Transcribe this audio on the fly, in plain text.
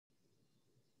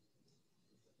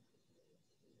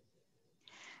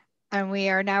And we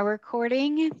are now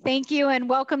recording. Thank you and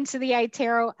welcome to the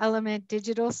iTero Element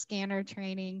Digital Scanner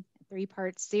Training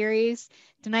 3-part series.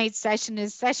 Tonight's session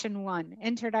is session 1,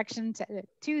 Introduction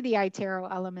to the iTero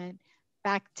Element,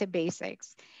 Back to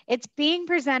Basics. It's being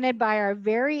presented by our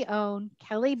very own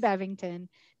Kelly Bevington,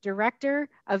 Director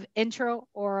of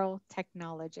Intraoral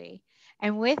Technology.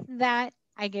 And with that,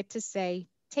 I get to say,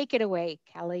 take it away,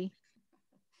 Kelly.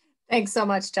 Thanks so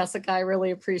much, Jessica. I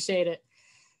really appreciate it.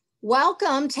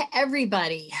 Welcome to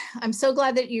everybody. I'm so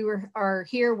glad that you are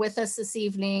here with us this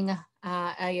evening.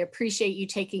 I appreciate you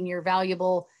taking your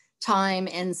valuable time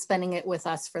and spending it with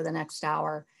us for the next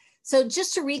hour. So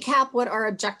just to recap what our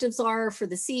objectives are for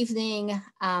this evening,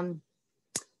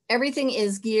 everything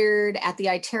is geared at the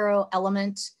iTero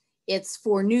Element. It's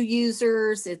for new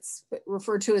users. It's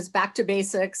referred to as back to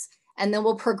basics. And then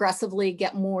we'll progressively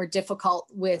get more difficult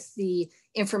with the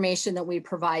information that we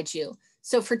provide you.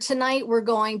 So for tonight, we're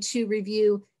going to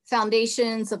review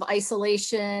foundations of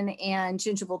isolation and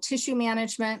gingival tissue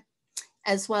management,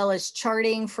 as well as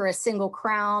charting for a single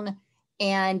crown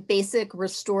and basic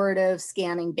restorative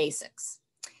scanning basics.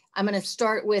 I'm going to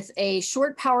start with a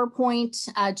short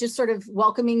PowerPoint, just sort of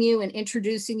welcoming you and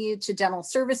introducing you to Dental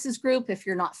Services Group if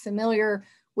you're not familiar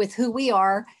with who we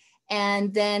are.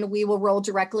 And then we will roll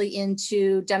directly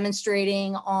into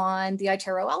demonstrating on the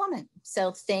iTero Element.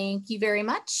 So thank you very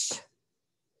much.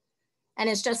 And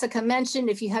as Jessica mentioned,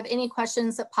 if you have any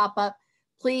questions that pop up,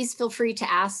 please feel free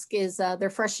to ask as they're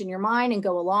fresh in your mind and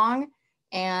go along.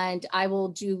 And I will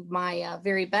do my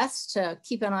very best to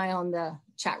keep an eye on the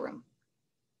chat room.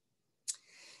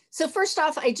 So first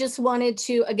off, I just wanted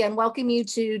to, again, welcome you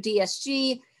to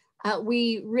DSG.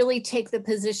 We really take the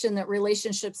position that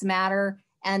relationships matter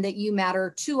and that you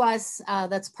matter to us.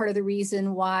 That's part of the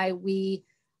reason why we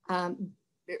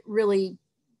really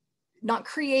not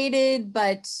created,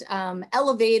 but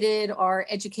elevated our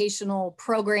educational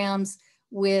programs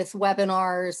with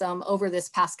webinars over this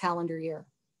past calendar year.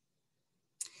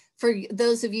 For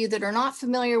those of you that are not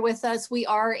familiar with us, we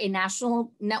are a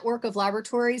national network of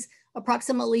laboratories,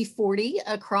 approximately 40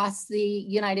 across the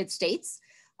United States.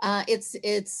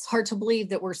 It's hard to believe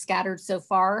that we're scattered so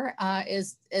far.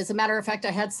 As a matter of fact,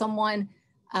 I had someone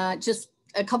just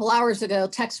a couple hours ago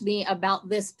text me about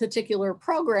this particular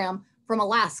program from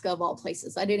Alaska, of all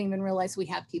places. I didn't even realize we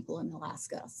have people in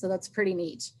Alaska, so that's pretty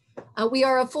neat. We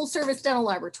are a full service dental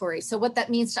laboratory. So what that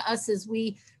means to us is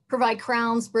we provide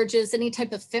crowns, bridges, any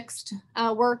type of fixed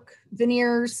work,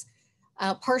 veneers,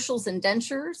 partials and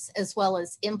dentures, as well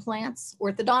as implants,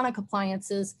 orthodontic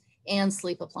appliances, and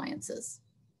sleep appliances.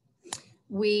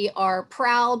 We are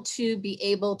proud to be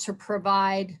able to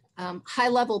provide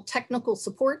high-level technical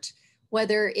support,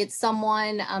 whether it's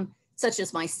someone such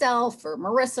as myself or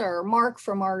Marissa or Mark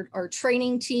from our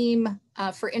training team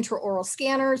for intraoral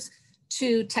scanners,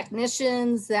 to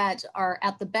technicians that are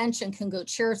at the bench and can go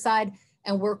chairside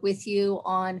and work with you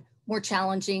on more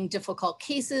challenging, difficult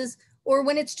cases, or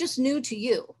when it's just new to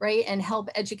you, right? And help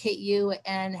educate you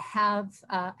and have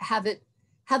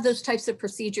those types of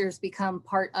procedures become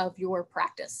part of your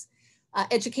practice.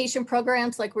 Education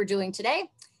programs like we're doing today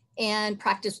and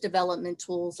practice development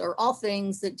tools are all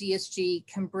things that DSG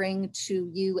can bring to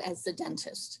you as the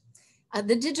dentist.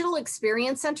 The Digital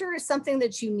Experience Center is something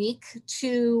that's unique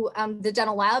to the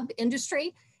dental lab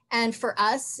industry. And for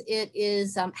us, it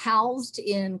is housed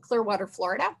in Clearwater,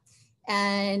 Florida.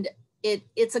 And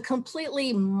it's a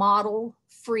completely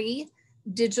model-free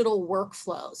digital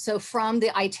workflow. So from the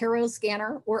iTero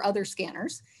scanner or other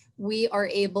scanners, we are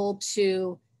able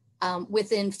to,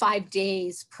 within 5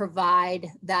 days, provide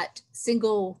that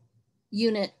single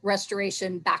unit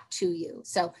restoration back to you.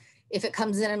 So if it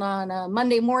comes in on a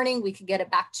Monday morning, we can get it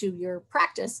back to your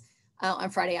practice on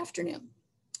Friday afternoon.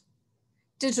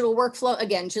 Digital workflow,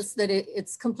 again, just that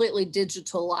it's completely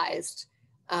digitalized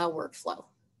workflow.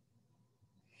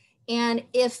 And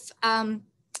if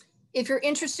you're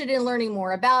interested in learning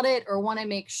more about it or want to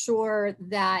make sure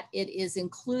that it is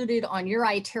included on your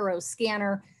iTero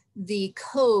scanner, the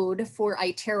code for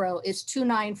iTero is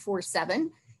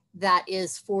 2947. That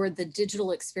is for the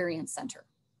Digital Experience Center.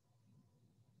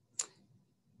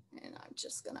 And I'm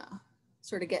just gonna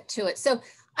sort of get to it. So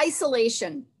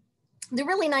isolation. The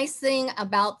really nice thing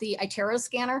about the iTero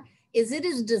scanner is it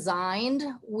is designed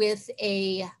with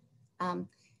a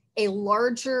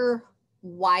larger,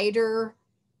 wider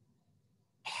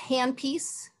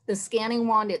handpiece, the scanning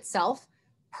wand itself,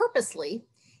 purposely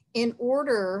in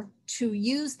order to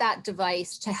use that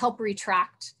device to help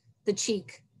retract the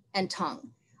cheek and tongue.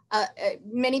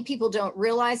 Many people don't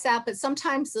realize that, but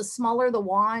sometimes the smaller the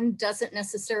wand doesn't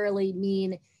necessarily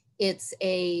mean it's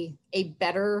a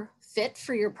better fit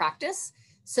for your practice.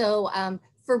 So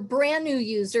For brand new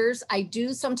users, I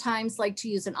do sometimes like to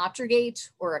use an Optrogate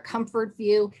or a comfort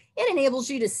view. It enables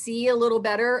you to see a little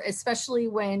better, especially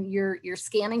when you're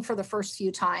scanning for the first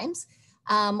few times.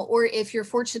 Or if you're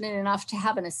fortunate enough to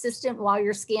have an assistant while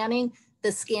you're scanning,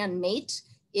 the scan mate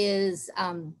is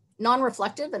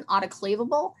non-reflective and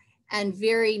autoclavable and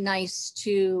very nice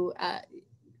to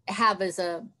have as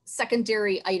a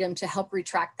secondary item to help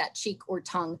retract that cheek or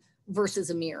tongue versus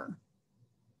a mirror.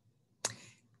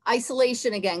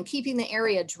 Isolation, again, keeping the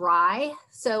area dry.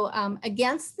 So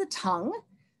against the tongue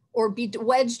or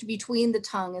wedged between the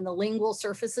tongue and the lingual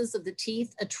surfaces of the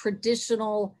teeth, a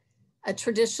traditional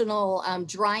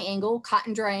dry angle,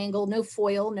 cotton dry angle, no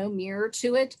foil, no mirror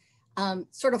to it,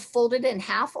 sort of folded in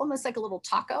half, almost like a little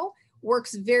taco,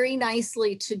 works very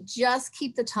nicely to just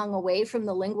keep the tongue away from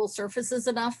the lingual surfaces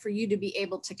enough for you to be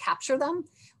able to capture them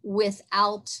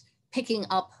without picking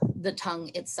up the tongue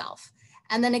itself.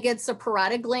 And then against a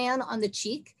parotid gland on the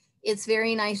cheek, it's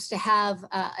very nice to have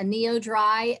a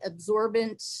neo-dry,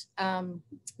 absorbent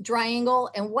dry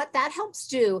angle. And what that helps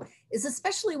do is,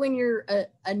 especially when you're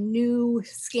a new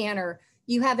scanner,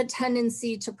 you have a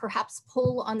tendency to perhaps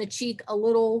pull on the cheek a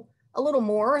little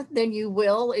more than you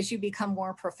will as you become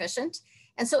more proficient.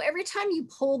 And so every time you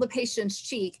pull the patient's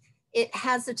cheek, it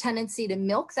has a tendency to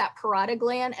milk that parotid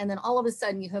gland, and then all of a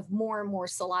sudden you have more and more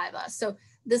saliva. So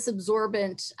this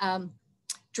absorbent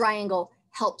dry angle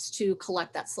helps to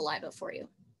collect that saliva for you.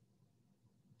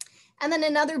 And then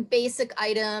another basic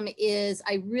item is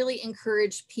I really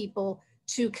encourage people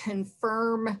to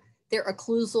confirm their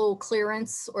occlusal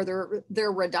clearance or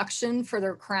their reduction for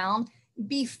their crown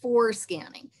before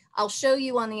scanning. I'll show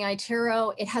you on the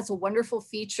iTero, it has a wonderful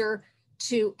feature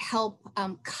to help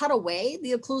cut away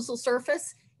the occlusal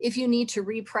surface if you need to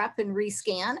re-prep and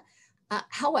rescan.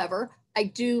 However, I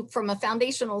do, from a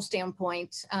foundational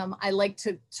standpoint, I like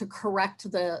to correct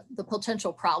the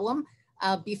potential problem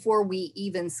before we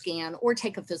even scan or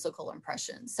take a physical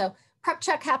impression. So prep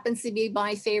check happens to be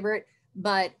my favorite,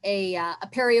 but a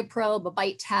perioprobe, a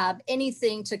bite tab,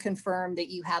 anything to confirm that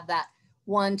you have that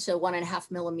 1 to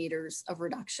 1.5 millimeters of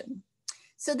reduction.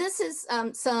 So this is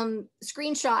some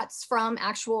screenshots from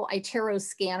actual iTero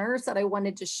scanners that I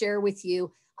wanted to share with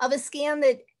you of a scan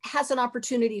that has an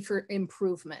opportunity for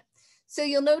improvement. So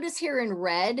you'll notice here in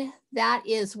red, that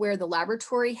is where the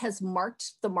laboratory has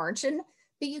marked the margin,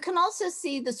 but you can also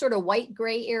see the sort of white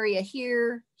gray area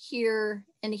here, here,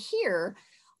 and here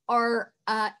are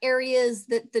areas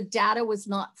that the data was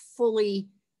not fully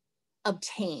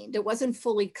obtained. It wasn't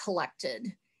fully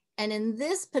collected. And in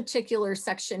this particular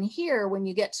section here, when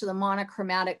you get to the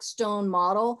monochromatic stone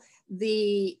model,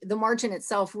 the margin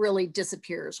itself really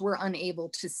disappears. We're unable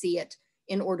to see it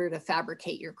in order to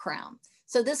fabricate your crown.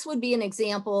 So this would be an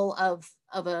example of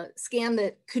a scan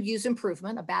that could use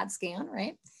improvement, a bad scan,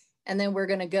 right? And then we're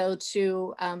gonna go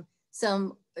to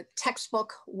some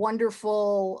textbook,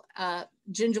 wonderful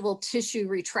gingival tissue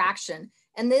retraction.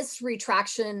 And this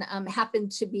retraction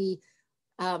happened to be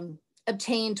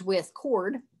obtained with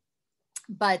cord,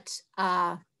 but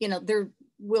you know,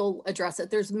 we'll address it.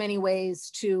 There's many ways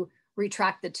to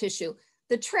retract the tissue.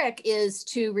 The trick is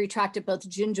to retract it both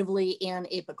gingivally and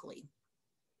apically.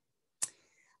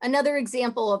 Another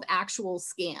example of actual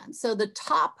scan. So the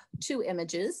top two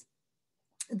images,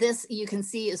 this you can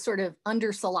see is sort of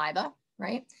under saliva,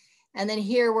 right? And then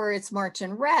here where it's marked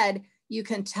in red, you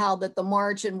can tell that the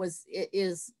margin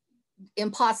is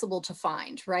impossible to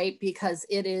find, right? Because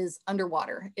it is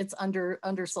underwater, it's under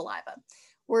saliva.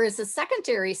 Whereas the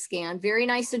secondary scan, very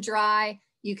nice and dry,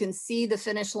 you can see the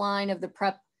finish line of the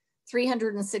prep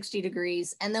 360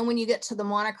 degrees. And then when you get to the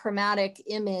monochromatic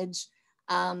image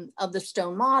of the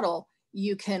stone model,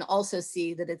 you can also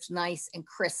see that it's nice and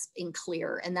crisp and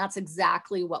clear. And that's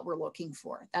exactly what we're looking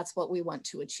for. That's what we want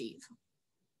to achieve.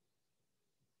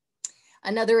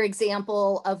 Another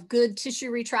example of good tissue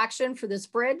retraction for this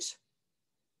bridge.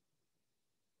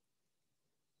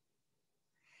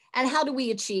 And how do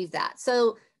we achieve that?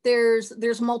 So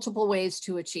there's multiple ways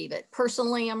to achieve it.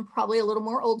 Personally, I'm probably a little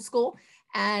more old school,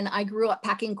 and I grew up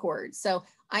packing cords. So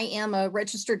I am a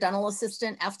registered dental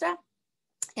assistant, EFTA,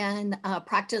 and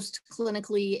practiced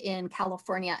clinically in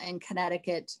California and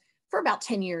Connecticut for about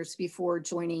 10 years before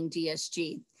joining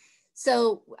DSG.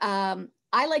 So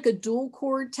I like a dual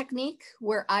cord technique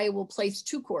where I will place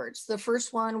 2 cords. The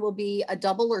first one will be a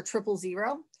double or triple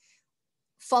 0,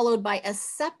 followed by a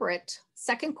separate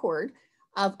second cord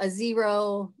of a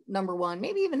 0, number 1,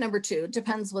 maybe even number 2,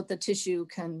 depends what the tissue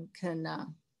can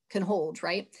hold,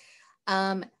 right?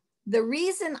 The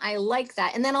reason I like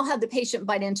that, and then I'll have the patient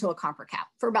bite into a copper cap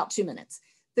for about 2 minutes.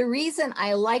 The reason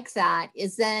I like that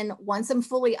is then once I'm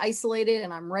fully isolated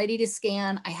and I'm ready to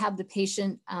scan, I have the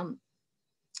patient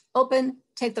open,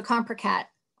 take the CompreCat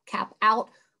cap out,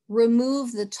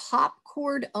 remove the top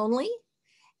cord only,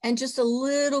 and just a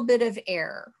little bit of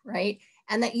air, right?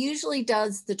 And that usually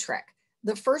does the trick.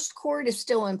 The first cord is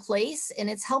still in place and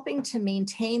it's helping to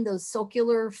maintain those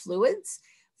circular fluids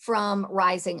from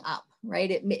rising up,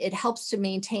 right? It helps to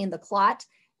maintain the clot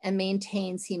and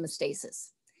maintains hemostasis.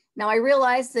 Now I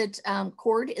realize that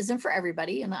cord isn't for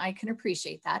everybody and I can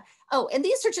appreciate that. Oh, and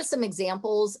these are just some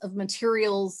examples of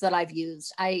materials that I've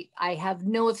used. I have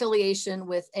no affiliation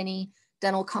with any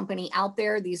dental company out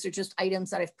there. These are just items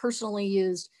that I've personally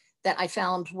used that I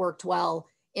found worked well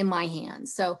in my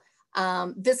hands. So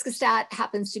Viscostat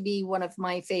happens to be one of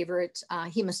my favorite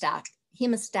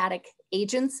hemostatic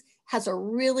agents, has a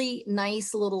really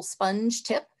nice little sponge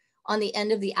tip on the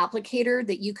end of the applicator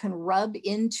that you can rub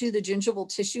into the gingival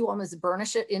tissue, almost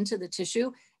burnish it into the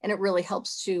tissue, and it really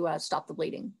helps to stop the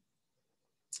bleeding.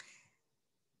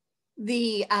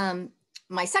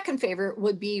 My second favorite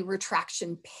would be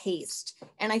retraction paste.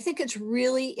 And I think it's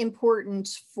really important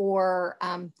for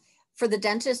the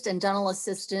dentist and dental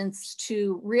assistants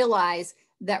to realize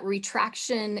that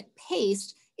retraction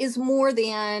paste is more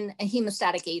than a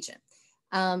hemostatic agent.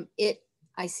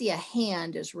 I see a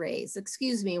hand is raised.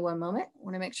 Excuse me one moment. I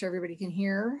want to make sure everybody can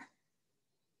hear.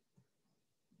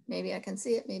 Maybe I can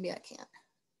see it, maybe I can't.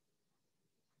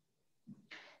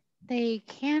 They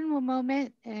can one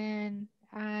moment, and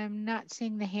I'm not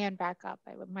seeing the hand back up.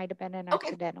 It might have been an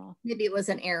accidental. Okay. Maybe it was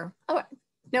an error. Oh,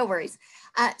 no worries.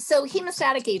 So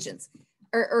hemostatic agents,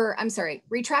 or I'm sorry,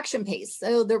 retraction paste.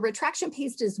 So the retraction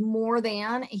paste is more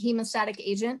than a hemostatic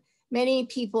agent. Many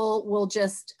people will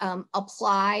just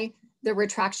apply the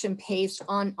retraction paste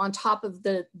on top of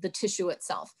the tissue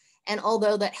itself. And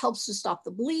although that helps to stop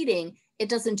the bleeding, it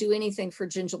doesn't do anything for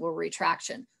gingival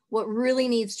retraction. What really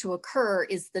needs to occur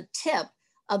is the tip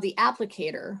of the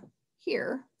applicator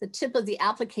here, the tip of the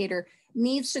applicator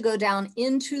needs to go down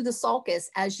into the sulcus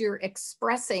as you're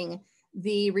expressing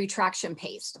the retraction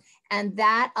paste. And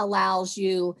that allows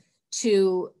you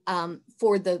to,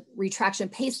 for the retraction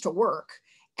paste to work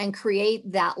and create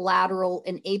that lateral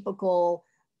and apical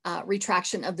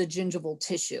retraction of the gingival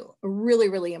tissue. Really,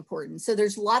 really important. So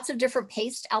there's lots of different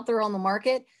paste out there on the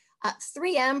market.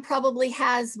 3M probably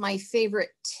has my favorite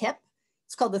tip.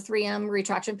 It's called the 3M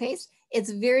retraction paste.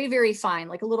 It's very, very fine,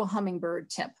 like a little hummingbird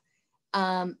tip.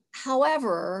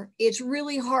 However, it's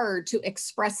really hard to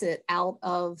express it out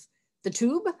of the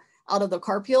tube, out of the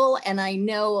carpule. And I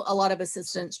know a lot of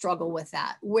assistants struggle with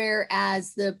that.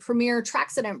 Whereas the Premier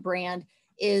Traxident brand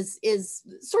is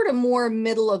sort of more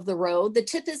middle of the road. The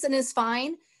tip isn't as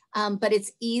fine, but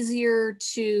it's easier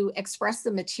to express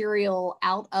the material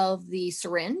out of the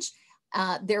syringe.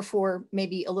 Therefore,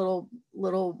 maybe a little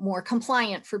more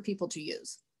compliant for people to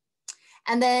use.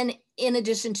 And then in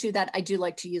addition to that, I do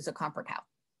like to use a CompreCat.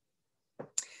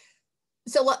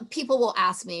 So people will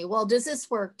ask me, well, does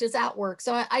this work? Does that work?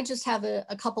 So I just have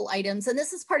a couple items, and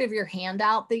this is part of your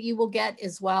handout that you will get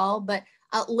as well. But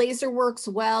laser works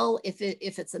well if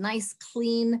it's a nice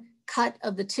clean cut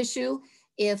of the tissue.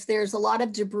 If there's a lot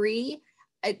of debris,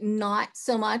 not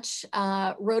so much.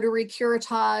 Rotary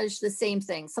curettage, the same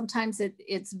thing. Sometimes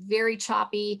it's very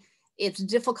choppy. It's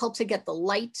difficult to get the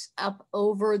light up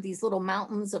over these little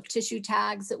mountains of tissue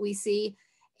tags that we see.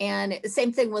 And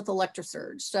same thing with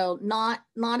electrosurge. So not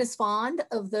as fond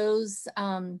of those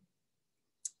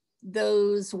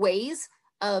ways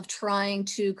of trying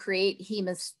to create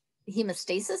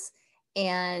hemostasis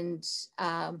and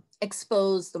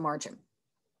expose the margin.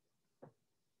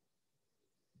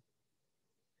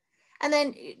 And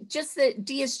then just the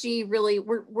DSG, really,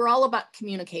 we're all about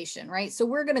communication, right? So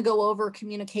we're gonna go over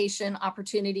communication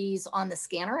opportunities on the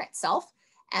scanner itself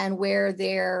and where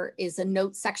there is a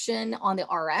note section on the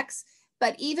RX.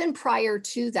 But even prior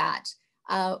to that,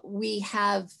 we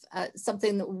have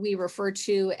something that we refer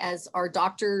to as our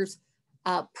doctor's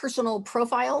personal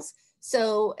profiles.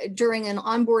 So during an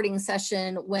onboarding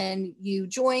session, when you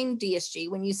join DSG,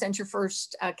 when you send your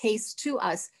first case to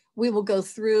us, we will go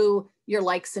through your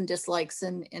likes and dislikes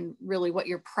and really what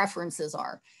your preferences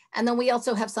are. And then we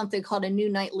also have something called a new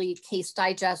nightly case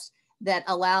digest that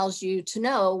allows you to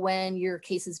know when your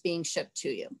case is being shipped to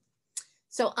you.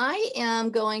 So I am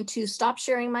going to stop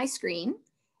sharing my screen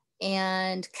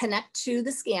and connect to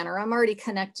the scanner. I'm already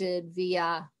connected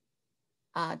via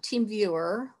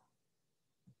TeamViewer.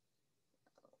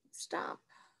 Stop.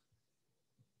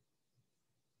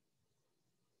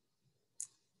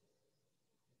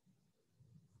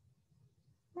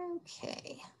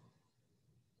 Okay.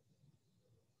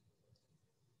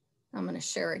 I'm going to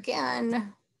share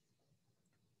again.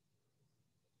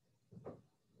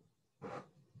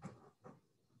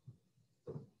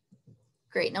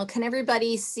 Great. Now, can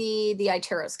everybody see the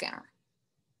iTero scanner?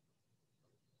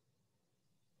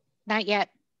 Not yet.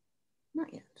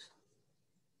 Not yet.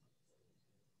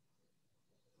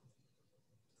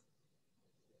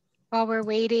 While we're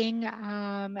waiting,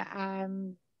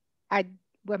 I'm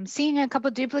seeing a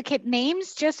couple duplicate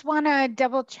names. Just want to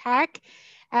double check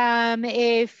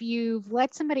if you've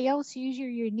let somebody else use your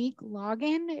unique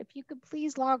login. If you could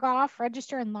please log off,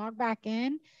 register, and log back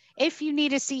in. If you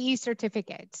need a CE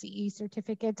certificate, CE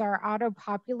certificates are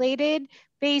auto-populated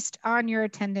based on your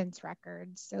attendance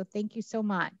records. So thank you so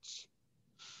much.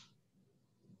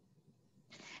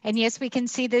 And yes, we can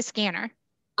see the scanner.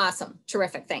 Awesome.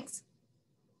 Terrific. Thanks.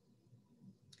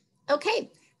 Okay,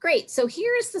 great. So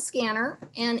here is the scanner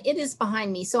and it is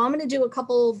behind me. So I'm going to do a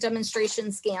couple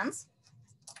demonstration scans.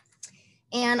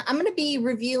 And I'm going to be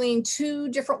reviewing two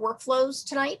different workflows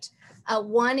tonight.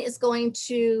 One is going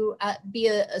to be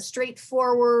a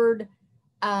straightforward,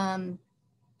 the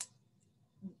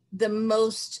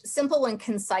most simple and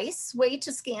concise way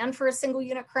to scan for a single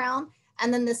unit crown.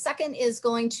 And then the second is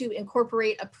going to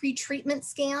incorporate a pre-treatment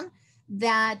scan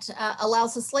that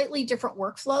allows a slightly different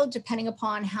workflow depending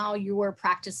upon how your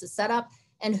practice is set up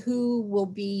and who will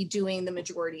be doing the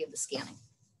majority of the scanning.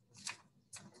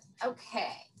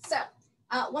 Okay, so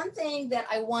one thing that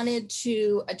I wanted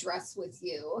to address with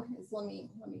you is, let me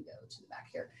go to the back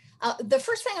here. The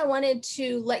first thing I wanted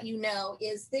to let you know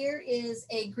is there is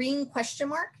a green question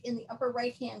mark in the upper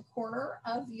right-hand corner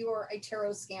of your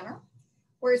iTero scanner.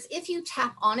 Whereas if you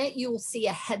tap on it, you will see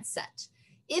a headset.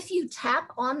 If you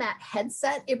tap on that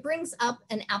headset, it brings up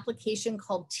an application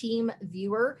called Team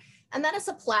Viewer. And that is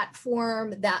a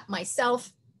platform that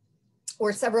myself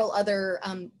or several other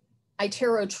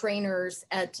iTero trainers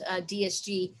at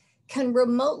DSG can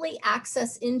remotely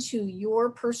access into your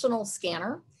personal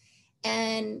scanner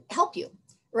and help you,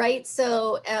 right?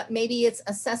 So maybe it's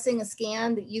assessing a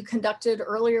scan that you conducted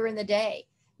earlier in the day.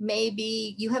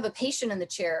 Maybe you have a patient in the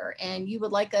chair and you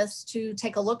would like us to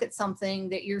take a look at something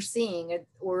that you're seeing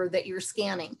or that you're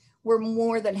scanning. We're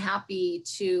more than happy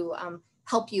to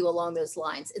help you along those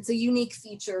lines. It's a unique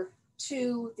feature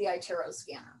to the iTero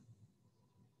scanner.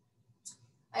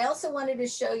 I also wanted to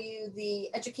show you the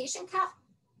education cap.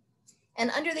 And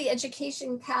under the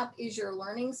education cap is your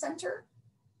learning center.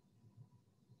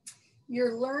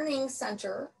 Your learning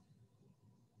center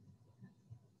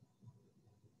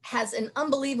has an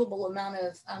unbelievable amount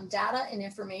of data and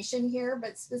information here,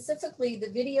 but specifically the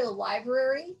video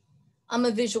library. I'm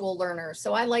a visual learner,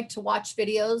 so I like to watch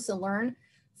videos and learn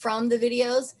from the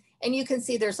videos. And you can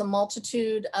see there's a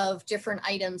multitude of different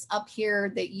items up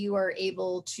here that you are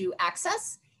able to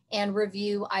access and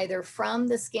review either from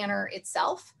the scanner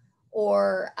itself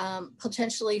or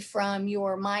potentially from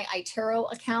your My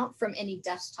iTero account from any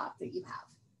desktop that you have.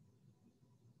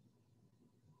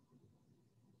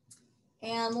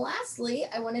 And lastly,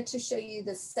 I wanted to show you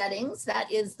the settings.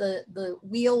 That is the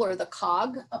wheel or the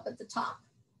cog up at the top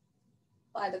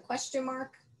by the question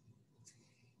mark.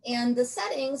 And the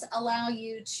settings allow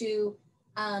you to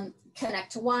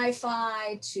connect to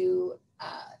Wi-Fi, to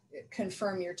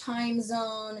confirm your time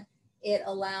zone. It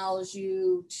allows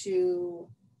you to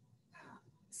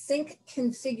sync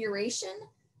configuration.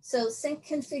 So sync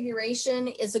configuration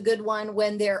is a good one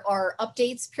when there are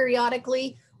updates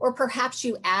periodically, or perhaps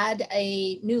you add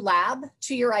a new lab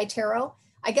to your iTero.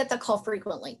 I get that call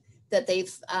frequently that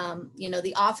they've,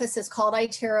 the office has called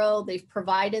iTero, they've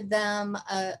provided them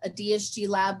a DSG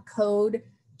lab code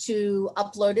to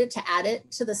upload it, to add it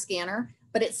to the scanner,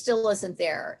 but it still isn't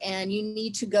there. And you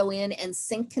need to go in and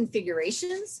sync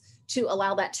configurations to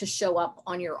allow that to show up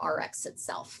on your RX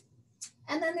itself.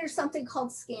 And then there's something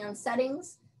called scan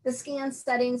settings. The scan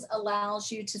settings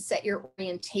allows you to set your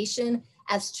orientation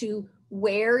as to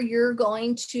where you're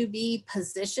going to be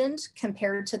positioned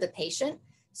compared to the patient.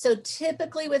 So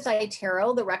typically with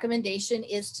iTero, the recommendation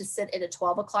is to sit at a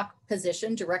 12 o'clock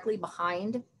position directly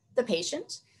behind the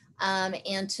patient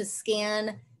and to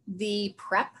scan the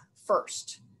prep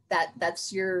first.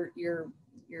 That's your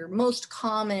most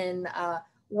common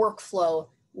workflow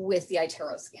with the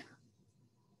iTero scanner.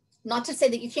 Not to say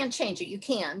that you can't change it, you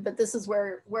can, but this is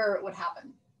where it would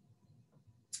happen.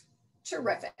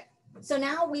 Terrific. So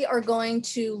now we are going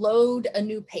to load a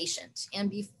new patient. And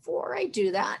before I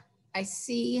do that, I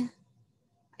see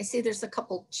there's a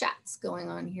couple chats going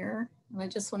on here. And I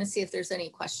just want to see if there's any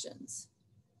questions.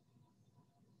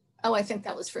 Oh, I think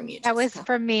that was from you, Jessica. That was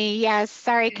from me, yes.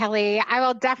 Sorry, Kelly. I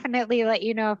will definitely let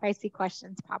you know if I see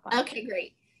questions pop up. Okay,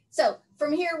 great. So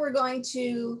from here, we're going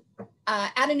to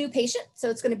add a new patient. So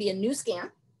it's going to be a new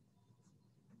scan.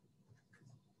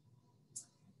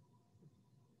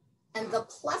 And the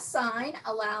plus sign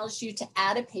allows you to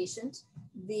add a patient.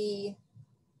 the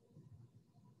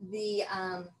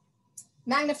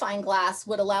magnifying glass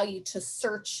would allow you to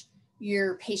search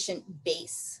your patient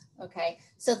base, okay?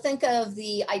 So think of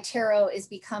the iTero as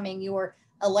becoming your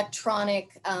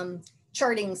electronic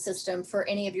charting system for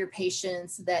any of your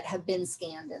patients that have been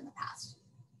scanned in the past.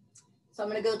 So I'm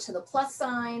gonna go to the plus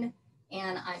sign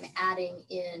and I'm adding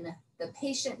in the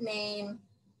patient name.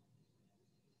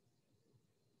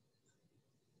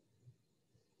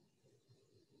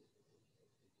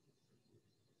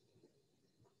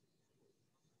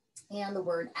 And the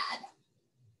word add.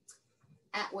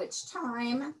 At which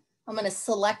time I'm going to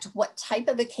select what type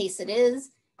of a case it is.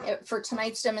 For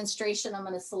tonight's demonstration, I'm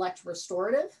going to select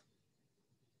restorative.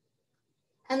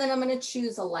 And then I'm going to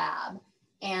choose a lab.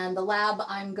 And the lab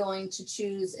I'm going to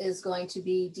choose is going to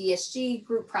be DSG,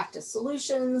 Group Practice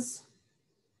Solutions.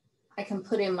 I can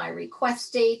put in my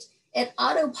request date. It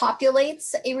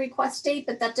auto-populates a request date,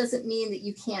 but that doesn't mean that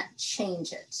you can't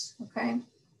change it, okay?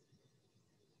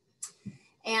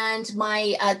 And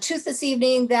my tooth this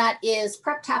evening, that is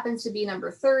prepped, happens to be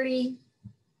number 30,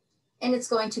 and it's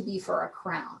going to be for a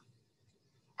crown.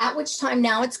 At which time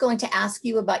now it's going to ask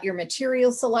you about your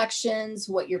material selections,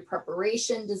 what your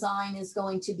preparation design is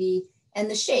going to be, and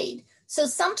the shade. So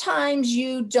sometimes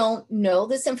you don't know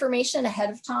this information ahead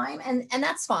of time, and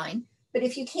that's fine. But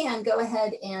if you can, go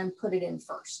ahead and put it in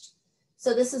first.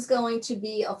 So this is going to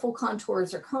be a full contour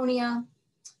zirconia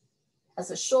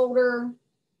as a shoulder.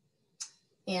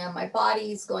 And my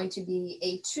body is going to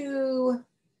be A2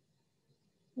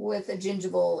 with a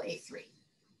gingival A3.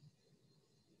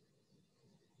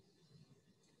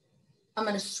 I'm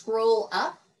going to scroll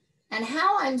up. And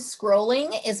how I'm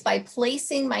scrolling is by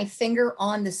placing my finger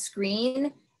on the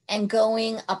screen and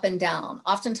going up and down.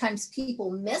 Oftentimes people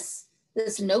miss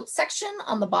this note section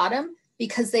on the bottom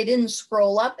because they didn't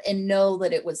scroll up and know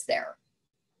that it was there.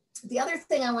 The other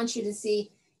thing I want you to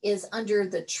see is under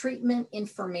the treatment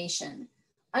information.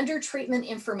 Under treatment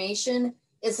information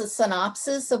is a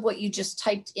synopsis of what you just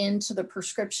typed into the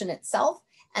prescription itself.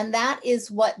 And that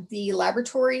is what the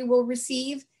laboratory will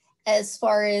receive as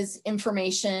far as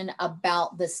information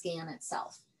about the scan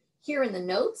itself. Here in the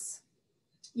notes,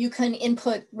 you can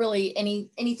input really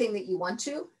anything that you want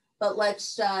to, but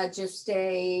let's just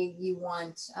say you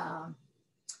want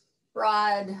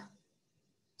broad,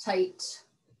 tight,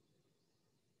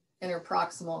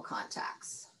 interproximal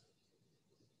contacts.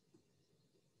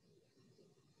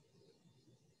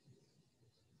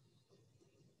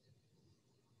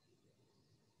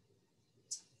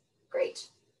 Great.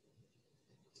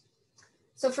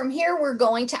 So from here, we're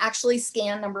going to actually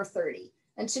scan number 30.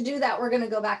 And to do that, we're going to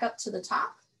go back up to the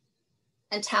top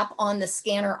and tap on the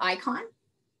scanner icon.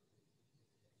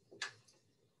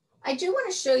 I do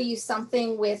want to show you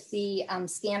something with the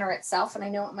scanner itself, and I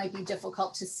know it might be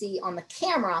difficult to see on the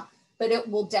camera, but it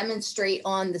will demonstrate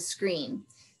on the screen.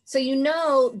 So you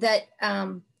know that,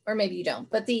 or maybe you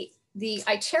don't, but the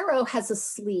iTero has a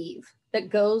sleeve that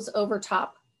goes over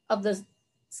top of the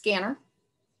scanner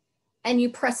and you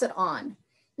press it on.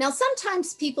 Now,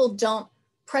 sometimes people don't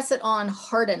press it on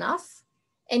hard enough,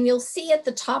 and you'll see at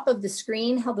the top of the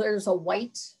screen how there's a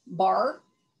white bar,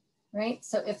 right?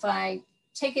 So if I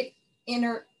take it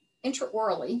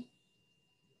intraorally,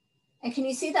 and can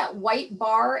you see that white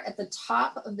bar at the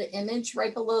top of the image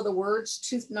right below the words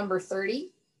tooth number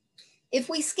 30? If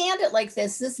we scanned it like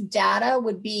this data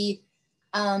would be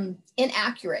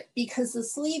inaccurate because the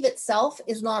sleeve itself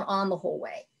is not on the whole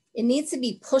way. It needs to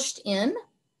be pushed in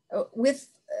with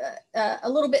a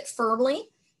little bit firmly,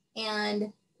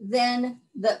 and then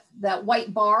that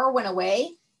white bar went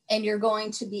away and you're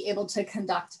going to be able to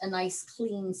conduct a nice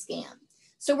clean scan.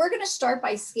 So we're going to start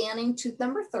by scanning tooth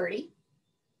number 30.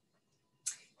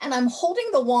 And I'm holding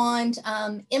the wand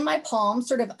in my palm,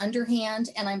 sort of underhand,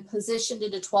 and I'm positioned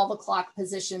at a 12 o'clock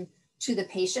position to the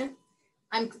patient.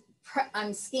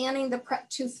 I'm scanning the prep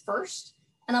tooth first,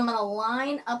 and I'm going to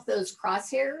line up those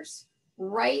crosshairs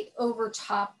right over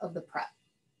top of the prep.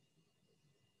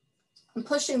 I'm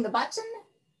pushing the button,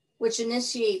 which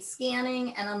initiates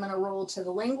scanning, and I'm going to roll to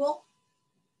the lingual,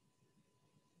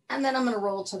 and then I'm going to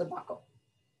roll to the buccal.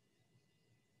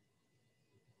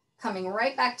 Coming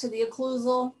right back to the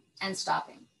occlusal and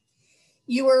stopping.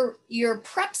 Your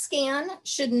prep scan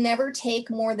should never take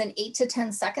more than 8 to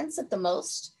 10 seconds at the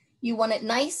most. You want it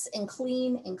nice and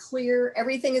clean and clear.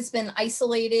 Everything has been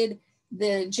isolated.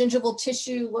 The gingival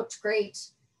tissue looked great.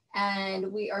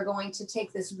 And we are going to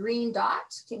take this green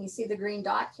dot. Can you see the green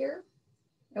dot here?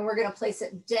 And we're going to place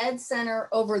it dead center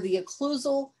over the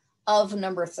occlusal of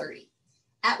number 30.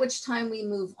 At which time we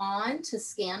move on to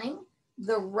scanning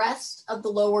the rest of the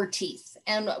lower teeth.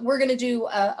 And we're going to do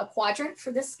a quadrant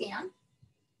for this scan.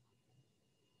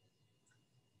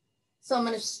 So I'm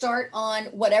going to start on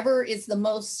whatever is the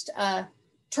most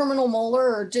terminal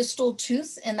molar or distal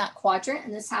tooth in that quadrant.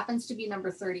 And this happens to be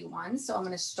number 31. So I'm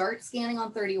going to start scanning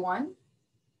on 31.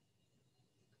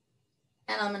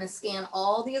 And I'm going to scan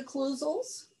all the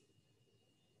occlusals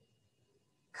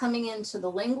coming into the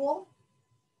lingual,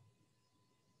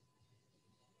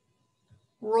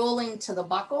 rolling to the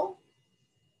buccal,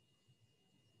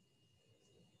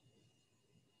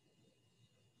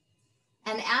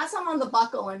 and as I'm on the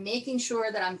buccal, I'm making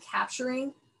sure that I'm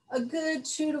capturing a good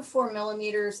 2 to 4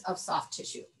 millimeters of soft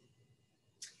tissue.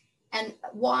 And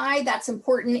why that's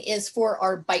important is for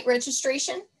our bite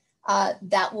registration.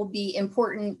 That will be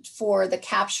important for the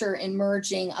capture and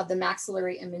merging of the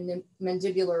maxillary and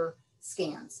mandibular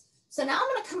scans. So now I'm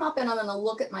going to come up and I'm going to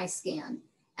look at my scan.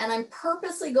 And I'm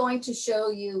purposely going to show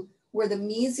you where the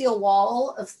mesial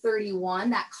wall of 31,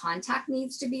 that contact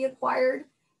needs to be acquired,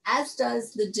 as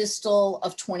does the distal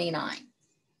of 29.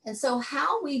 And so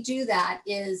how we do that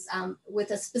is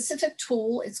with a specific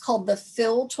tool. It's called the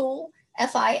fill tool,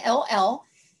 F-I-L-L.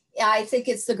 I think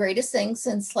it's the greatest thing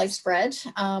since sliced bread.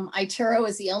 iTero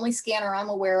is the only scanner I'm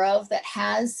aware of that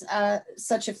has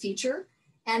such a feature.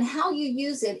 And how you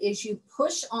use it is you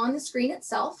push on the screen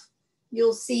itself.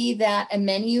 You'll see that a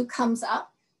menu comes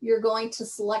up. You're going to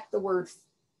select the word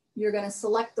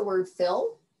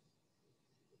fill.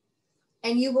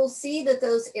 And you will see that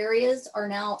those areas are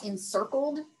now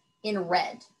encircled in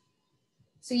red.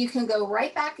 So you can go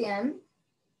right back in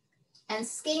and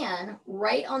scan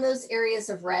right on those areas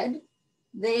of red.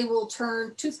 They will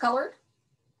turn tooth colored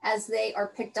as they are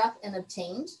picked up and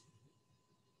obtained.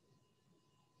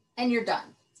 And you're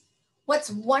done.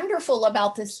 What's wonderful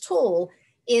about this tool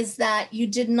is that you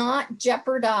did not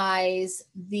jeopardize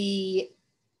the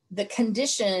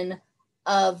condition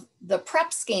of the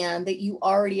prep scan that you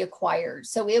already acquired.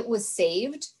 So it was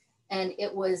saved and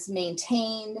it was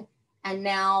maintained. And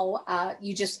now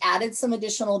you just added some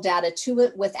additional data to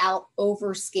it without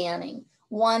over scanning.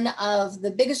 One of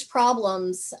the biggest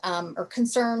problems or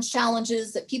concerns,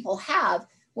 challenges that people have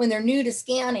when they're new to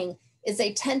scanning is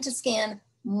they tend to scan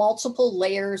multiple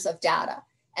layers of data,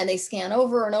 and they scan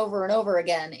over and over and over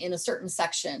again in a certain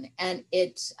section, and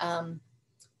it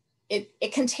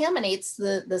contaminates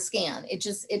the scan.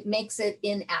 It makes it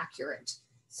inaccurate.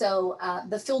 So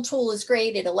the fill tool is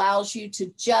great. It allows you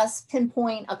to just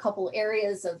pinpoint a couple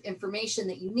areas of information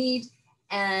that you need,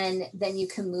 and then you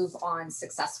can move on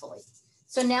successfully.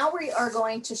 So now we are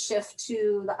going to shift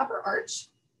to the upper arch.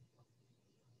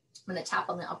 I'm going to tap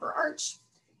on the upper arch.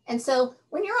 And so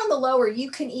when you're on the lower, you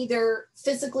can either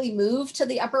physically move to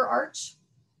the upper arch,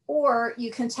 or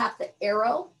you can tap the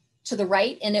arrow to the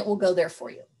right and it will go there for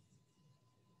you.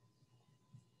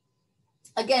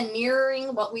 Again,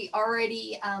 mirroring what we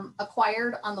already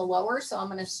acquired on the lower. So I'm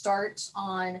going to start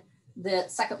on the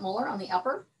second molar on the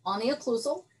upper, on the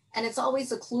occlusal, and it's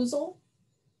always occlusal,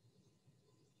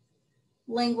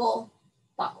 lingual,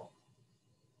 buccal,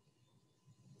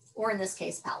 or in this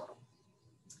case, palatal.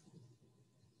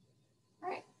 All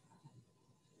right.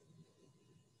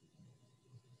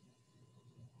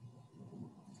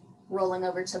 Rolling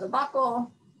over to the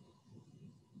buccal.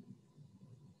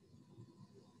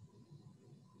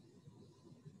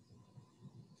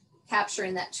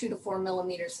 Capturing that 2 to 4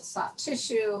 millimeters of soft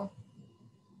tissue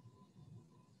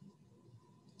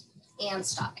and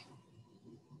stopping.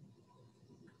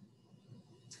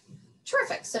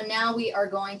 Terrific. So now we are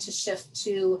going to shift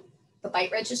to the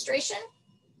bite registration.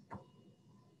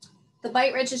 The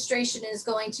bite registration is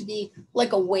going to be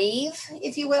like a wave,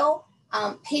 if you will.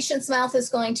 Patient's mouth is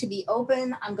going to be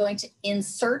open. I'm going to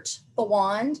insert the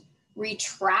wand,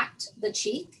 retract the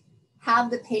cheek, have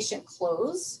the patient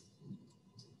close.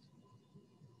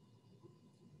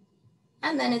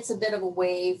 And then it's a bit of a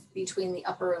wave between the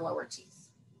upper and lower teeth.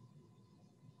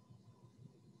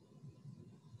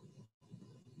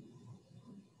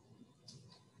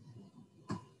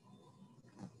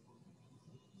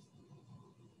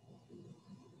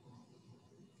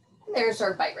 And there's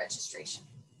our bite registration.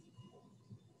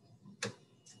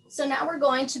 So now we're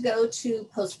going to go to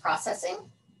post-processing.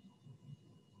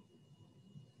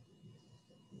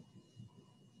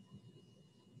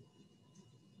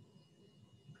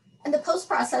 And the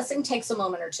post-processing takes a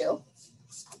moment or two.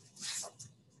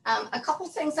 A couple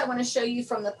things I want to show you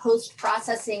from the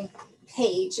post-processing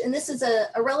page, and this is a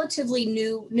relatively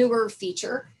newer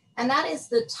feature, and that is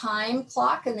the time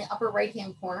clock in the upper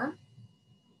right-hand corner.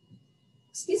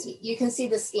 Excuse me, you can see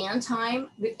the scan time,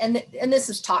 and this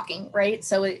is talking, right?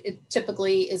 So it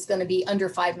typically is going to be under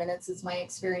 5 minutes is my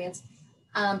experience.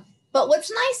 But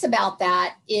what's nice about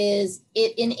that is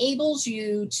it enables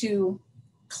you to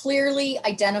clearly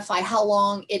identify how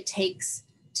long it takes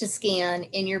to scan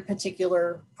in your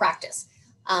particular practice.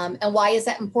 And why is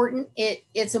that important?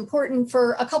 It's important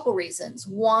for a couple reasons.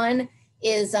 One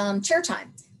is chair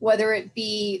time, whether it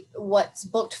be what's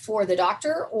booked for the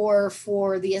doctor or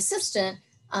for the assistant.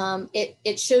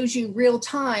 It shows you real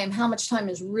time how much time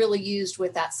is really used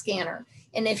with that scanner.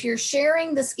 And if you're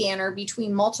sharing the scanner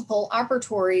between multiple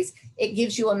operatories, it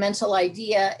gives you a mental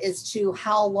idea as to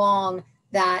how long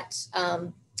that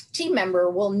team member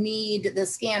will need the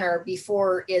scanner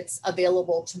before it's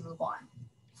available to move on.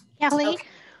 Kelly, okay.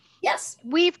 Yes.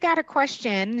 We've got a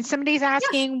question. Somebody's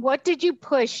asking, yes. What did you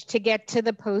push to get to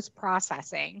the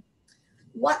post-processing?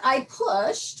 What I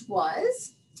pushed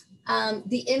was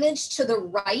the image to the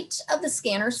right of the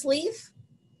scanner sleeve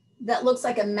that looks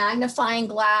like a magnifying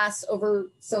glass over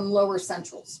some lower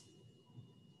centrals.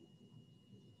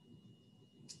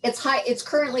 It's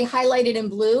currently highlighted in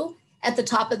blue at the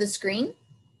top of the screen.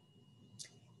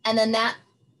 And then that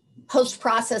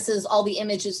post-processes all the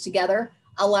images together,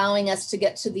 allowing us to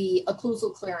get to the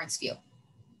occlusal clearance view.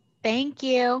 Thank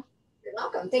you. You're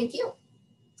welcome, thank you.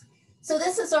 So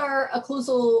this is our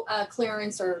occlusal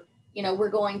clearance, or, we're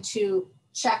going to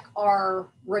check our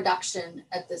reduction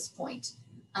at this point.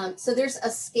 So there's a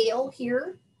scale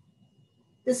here.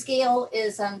 The scale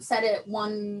is set at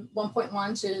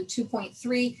 1.1 to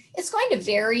 2.3. It's going to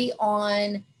vary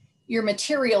on your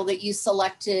material that you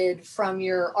selected from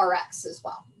your RX as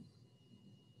well.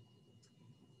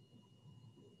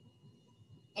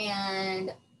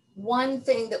 And one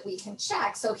thing that we can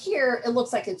check, so here it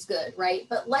looks like it's good, right?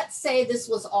 But let's say this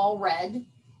was all red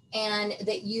and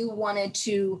that you wanted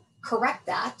to correct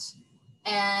that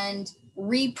and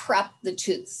re-prep the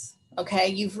tooth, okay?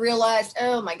 You've realized,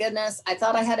 oh my goodness, I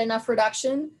thought I had enough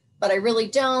reduction, but I really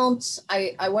don't.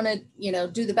 I wanna,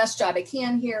 do the best job I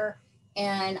can here,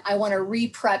 and I wanna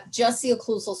re-prep just the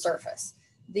occlusal surface.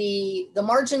 The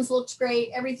margins looked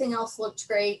great, everything else looked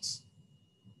great,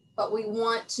 but we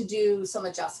want to do some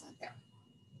adjustment there.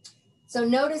 So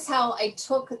notice how I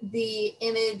took the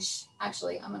image,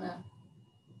 actually, I'm gonna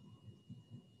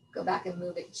go back and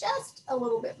move it just a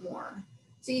little bit more.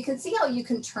 So you can see how you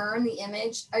can turn the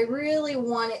image. I really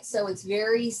want it so it's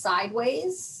very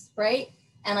sideways, right?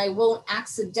 And I won't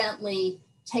accidentally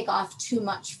take off too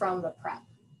much from the prep.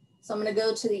 So I'm gonna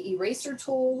go to the eraser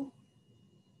tool,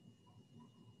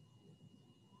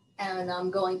 and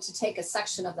I'm going to take a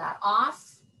section of that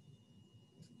off.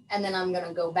 And then I'm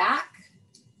gonna go back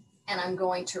and I'm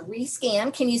going to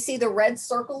rescan. Can you see the red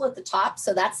circle at the top?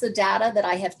 So that's the data that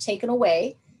I have taken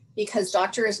away because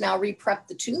doctor has now re-prepped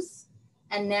the tooth.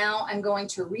 And now I'm going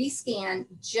to rescan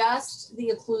just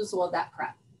the occlusal of that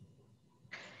prep.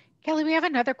 Kelly, we have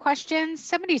another question.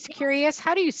 Somebody's curious,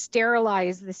 how do you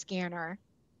sterilize the scanner?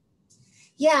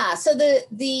 Yeah, so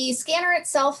the scanner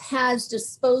itself has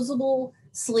disposable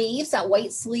sleeves, that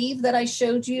white sleeve that I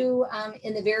showed you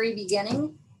in the very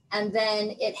beginning. And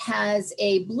then it has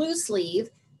a blue sleeve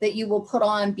that you will put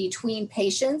on between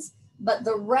patients. But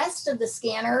the rest of the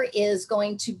scanner is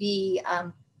going to be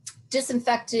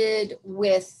disinfected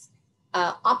with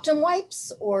Optum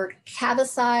wipes or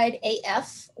Cavicide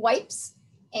AF wipes.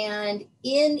 And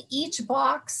in each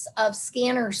box of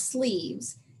scanner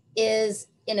sleeves is,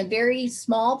 in a very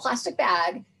small plastic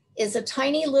bag, is a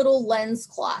tiny little lens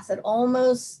cloth that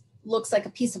almost looks like a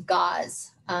piece of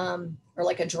gauze or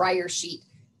like a dryer sheet.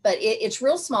 But it's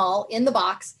real small in the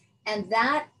box. And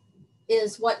that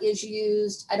is what is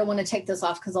used. I don't want to take this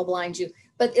off because I'll blind you.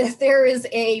 But if there is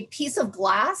a piece of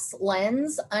glass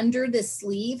lens under this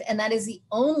sleeve, and that is the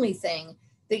only thing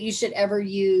that you should ever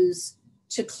use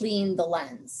to clean the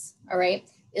lens, all right,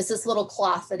 is this little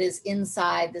cloth that is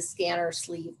inside the scanner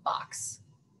sleeve box.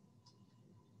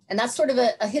 And that's sort of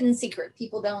a hidden secret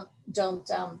people don't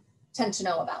tend to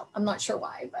know about. I'm not sure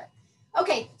why, but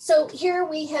okay. So here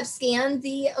we have scanned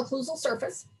the occlusal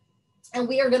surface and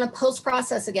we are going to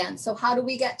post-process again. So how do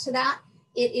we get to that?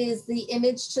 It is the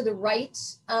image to the right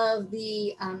of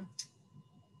the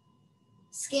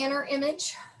scanner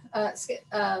image,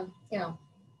 handpiece,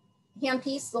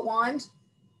 the wand.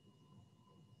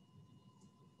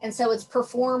 And so it's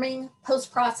performing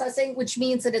post-processing, which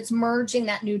means that it's merging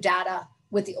that new data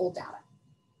with the old data.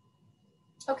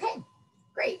 Okay,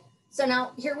 great. So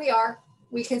now here we are.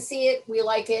 We can see it, we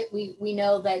like it. We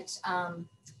know that,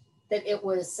 that it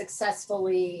was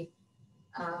successfully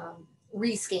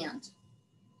rescanned.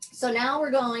 So now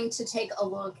we're going to take a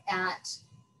look at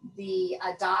the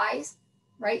dies,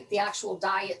 right? The actual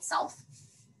die itself.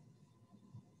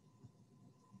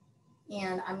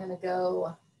 And I'm gonna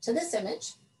go to this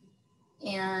image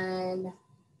and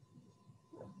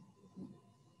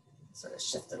sort of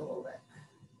shift it a little bit.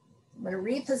 I'm gonna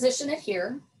reposition it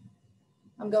here.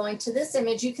 I'm going to this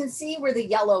image. You can see where the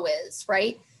yellow is,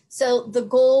 right? So the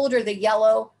gold or the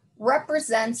yellow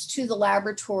represents to the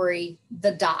laboratory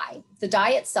the die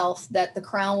itself that the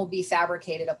crown will be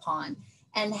fabricated upon.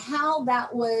 And how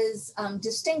that was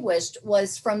distinguished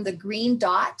was from the green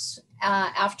dot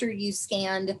after you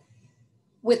scanned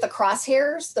with the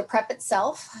crosshairs, the prep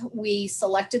itself, we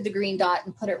selected the green dot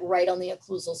and put it right on the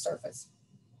occlusal surface.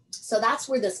 So that's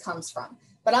where this comes from.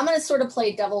 But I'm going to sort of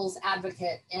play devil's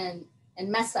advocate and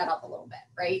mess that up a little bit,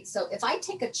 right? So if I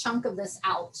take a chunk of this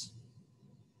out,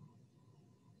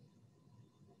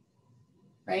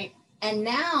 right? And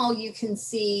now you can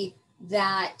see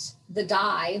that the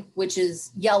die, which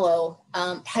is yellow,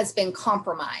 has been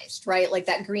compromised, right? Like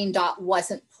that green dot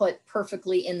wasn't put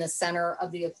perfectly in the center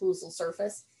of the occlusal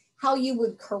surface. How you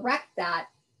would correct that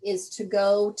is to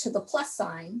go to the plus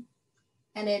sign,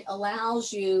 and it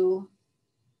allows you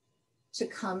to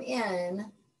come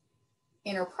in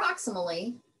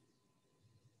interproximally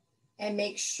and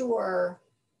make sure,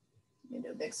 let me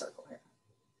do a big circle here,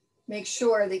 make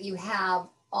sure that you have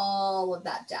all of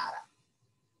that data.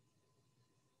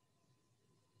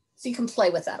 So you can play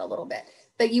with that a little bit,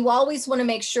 but you always want to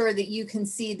make sure that you can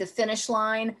see the finish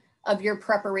line of your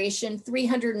preparation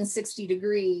 360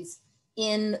 degrees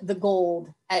in the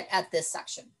gold at this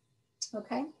section,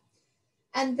 okay?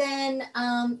 And then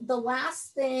the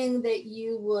last thing that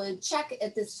you would check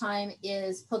at this time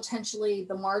is potentially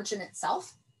the margin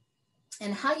itself.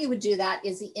 And how you would do that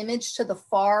is the image to the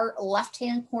far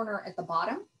left-hand corner at the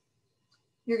bottom.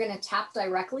 You're going to tap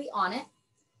directly on it,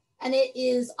 and it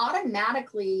is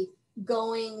automatically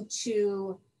going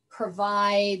to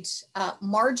provide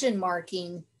margin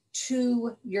marking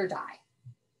to your die.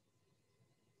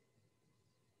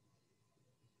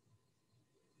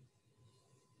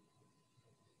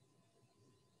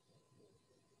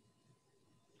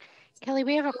 Kelly,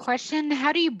 we have a question.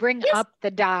 How do you bring Yes. up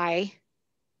the die?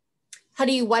 How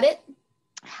do you what it?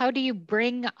 How do you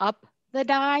bring up the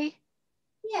die?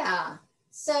 Yeah.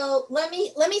 So let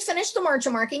me finish the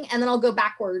margin marking, and then I'll go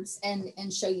backwards and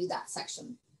show you that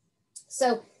section.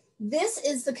 So this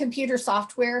is the computer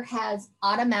software has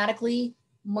automatically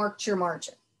marked your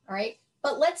margin. All right.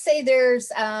 But let's say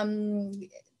there's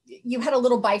you had a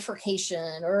little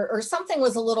bifurcation or something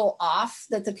was a little off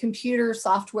that the computer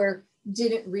software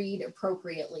didn't read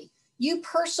appropriately. You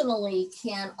personally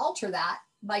can alter that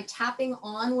by tapping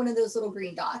on one of those little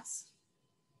green dots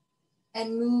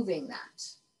and moving that,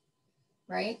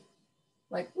 right?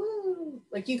 Like, woo,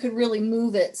 like you could really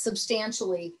move it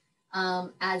substantially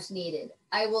as needed.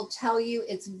 I will tell you,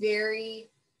 it's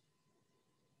very,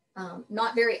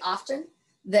 not very often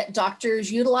that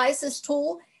doctors utilize this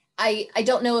tool. I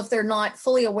don't know if they're not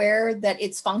fully aware that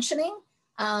it's functioning,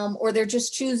 or they're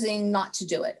just choosing not to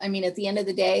do it. I mean, at the end of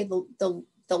the day, the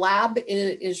lab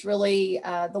is really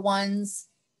the ones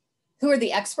who are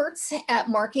the experts at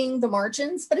marking the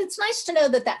margins, but it's nice to know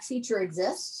that that feature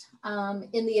exists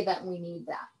in the event we need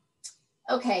that.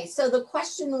 Okay, so the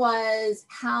question was,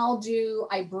 how do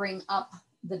I bring up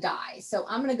the die? So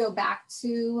I'm gonna go back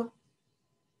to,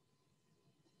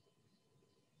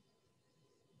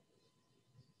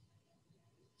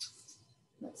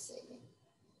 let's see.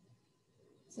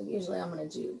 So usually I'm gonna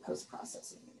do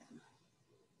post-processing again.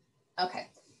 Okay,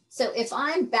 so if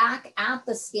I'm back at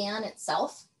the scan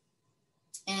itself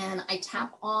and I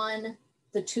tap on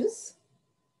the tooth,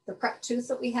 the prep tooth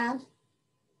that we had,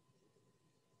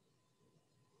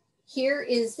 here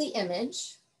is the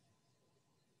image.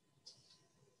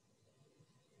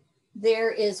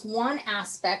 There is one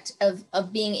aspect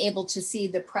of being able to see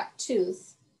the prep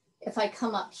tooth. If I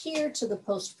come up here to the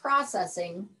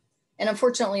post-processing, and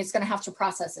unfortunately it's gonna have to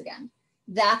process again,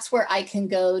 that's where I can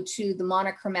go to the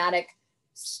monochromatic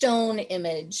stone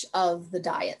image of the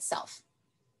die itself.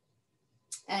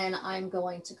 And I'm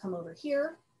going to come over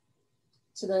here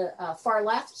to the far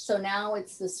left. So now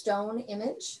it's the stone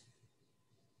image.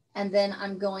 And then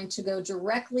I'm going to go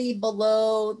directly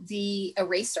below the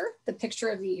eraser, the picture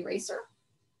of the eraser.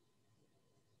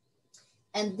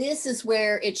 And this is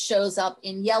where it shows up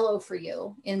in yellow for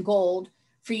you, in gold,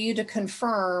 for you to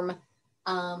confirm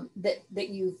that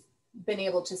you've been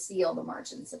able to see all the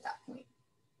margins at that point.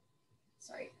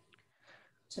 Sorry.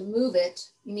 To move it,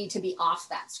 you need to be off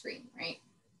that screen, right?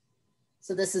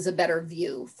 So this is a better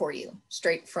view for you,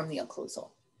 straight from the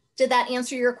occlusal. Did that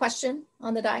answer your question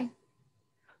on the die?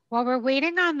 While we're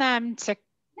waiting on them to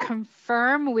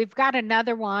confirm, we've got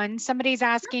another one. Somebody's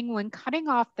asking, when cutting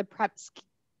off the prep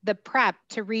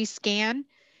to rescan,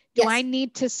 do I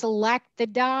need to select the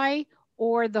die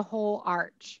or the whole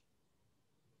arch?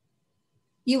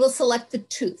 You will select the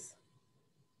tooth.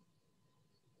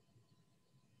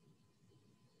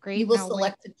 Great. You will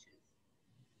select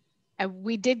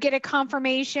we did get a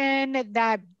confirmation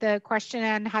that the question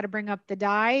on how to bring up the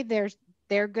dye,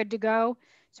 they're good to go.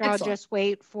 So Excellent. I'll just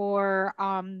wait for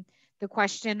the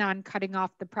question on cutting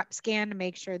off the prep scan to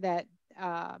make sure that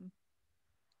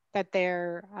that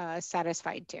they're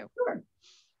satisfied too. Sure.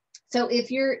 So if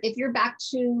you're back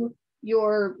to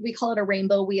your, we call it a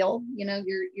rainbow wheel, you know,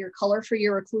 your color for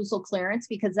your occlusal clearance,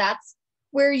 because that's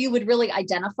where you would really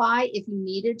identify if you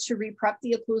needed to re-prep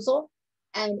the occlusal.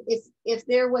 And if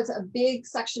there was a big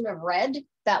section of red,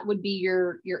 that would be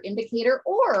your indicator,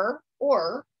 or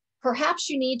perhaps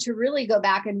you need to really go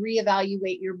back and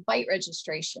reevaluate your bite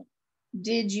registration.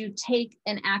 Did you take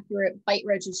an accurate bite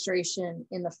registration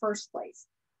in the first place?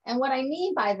 And what I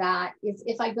mean by that is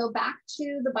if I go back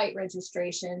to the bite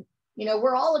registration, you know,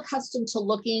 we're all accustomed to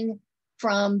looking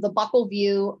from the buccal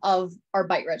view of our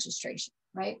bite registration,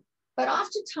 right? But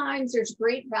oftentimes there's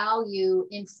great value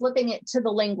in flipping it to the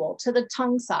lingual, to the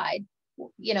tongue side.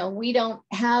 You know, we don't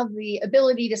have the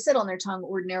ability to sit on their tongue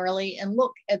ordinarily and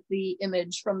look at the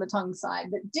image from the tongue side,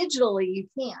 but digitally you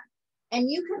can. And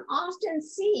you can often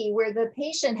see where the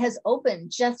patient has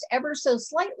opened just ever so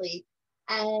slightly,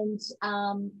 and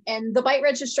the bite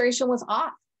registration was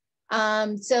off.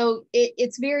 So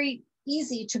it's very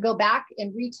easy to go back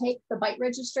and retake the bite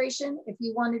registration. If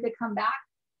you wanted to come back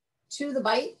to the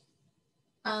bite,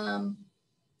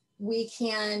 we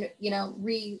can, you know,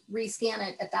 rescan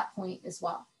it at that point as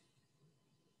well.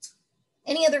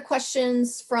 Any other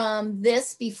questions from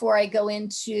this before I go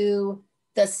into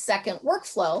the second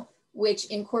workflow, which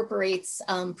incorporates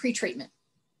pre-treatment?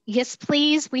 Yes,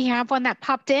 please. We have one that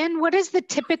popped in. What is the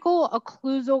typical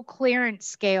occlusal clearance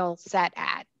scale set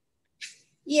at?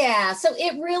 Yeah, so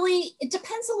it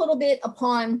depends a little bit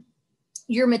upon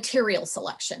your material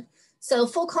selection. So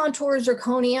full contour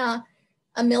zirconia,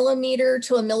 1 millimeter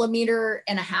to 1.5 millimeters.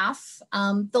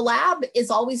 The lab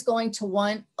is always going to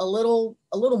want a little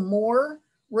more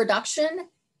reduction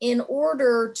in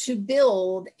order to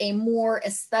build a more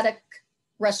aesthetic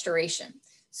restoration.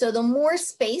 So the more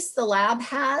space the lab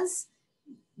has,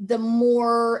 the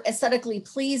more aesthetically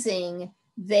pleasing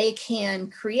they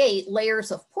can create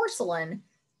layers of porcelain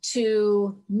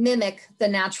to mimic the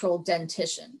natural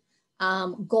dentition.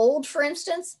 Gold, for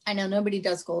instance, I know nobody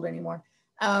does gold anymore,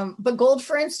 but gold,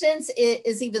 for instance,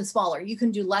 is even smaller. You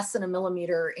can do less than 1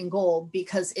 millimeter in gold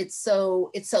because it's so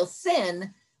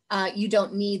thin, you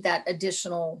don't need that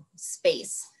additional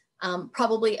space.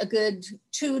 Probably a good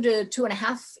 2 to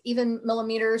 2.5 even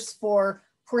millimeters for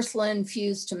porcelain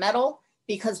fused to metal,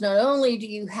 because not only do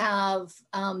you have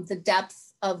the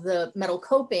depth of the metal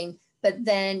coping, but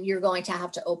then you're going to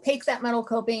have to opaque that metal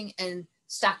coping and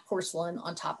stack porcelain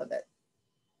on top of it.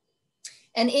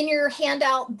 And in your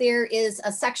handout, there is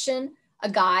a section, a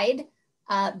guide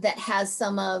that has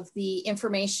some of the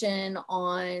information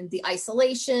on the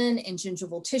isolation and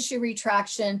gingival tissue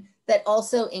retraction that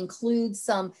also includes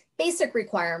some basic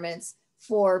requirements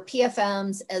for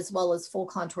PFMs as well as full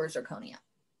contour zirconia.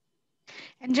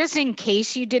 And just in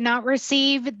case you did not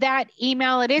receive that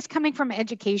email, it is coming from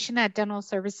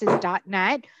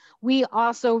education@dentalservices.net. We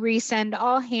also resend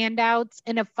all handouts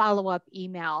in a follow-up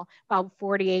email about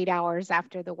 48 hours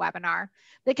after the webinar.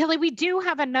 But Kelly, we do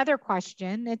have another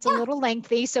question. It's a little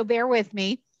lengthy, so bear with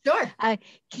me. Sure.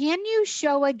 Can you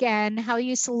show again how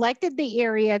you selected the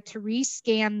area to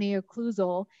rescan the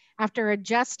occlusal after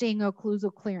adjusting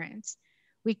occlusal clearance?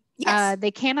 Yes. They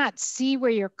cannot see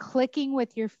where you're clicking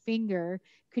with your finger.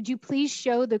 Could you please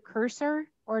show the cursor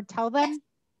or tell them?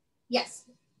 Yes.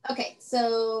 Okay,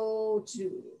 so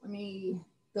let me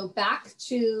go back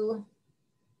to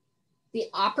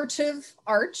the operative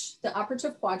arch, the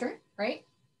operative quadrant, right?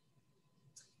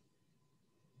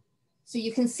 So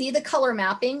you can see the color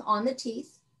mapping on the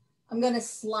teeth. I'm going to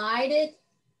slide it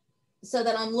so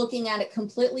that I'm looking at it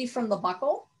completely from the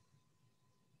buccal.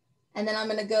 And then I'm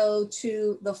going to go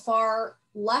to the far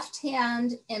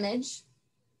left-hand image.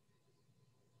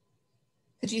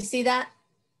 Could you see that?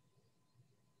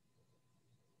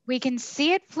 We can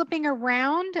see it flipping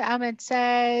around. It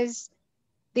says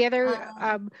the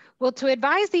other, well, to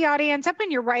advise the audience, up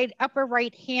in your upper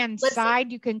right-hand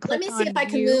side, you can click on Let me see if I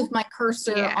can move my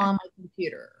cursor on my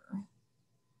computer.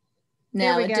 No,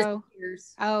 there we go.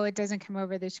 Disappears. Oh, it doesn't come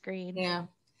over the screen. Yeah.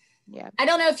 Yeah. I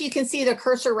don't know if you can see the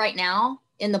cursor right now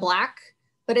in the black,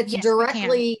 but it's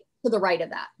directly to the right of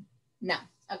that. No.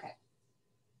 Okay.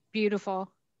 Beautiful.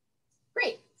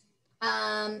 Great.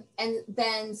 And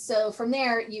then, so from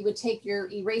there, you would take your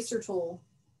eraser tool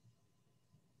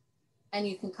and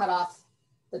you can cut off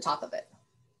the top of it.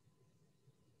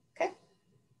 Okay.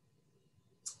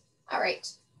 All right.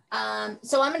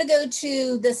 So I'm going to go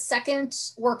to the second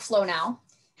workflow now.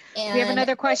 And we have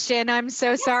another question. I'm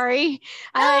so sorry.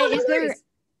 No, no worries.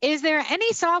 Is there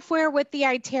any software with the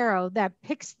iTero that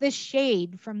picks the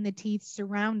shade from the teeth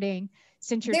surrounding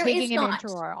since you're taking an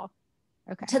intraoral?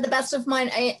 Okay. To the best of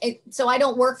mine, so I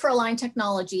don't work for Align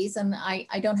Technologies, and I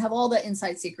don't have all the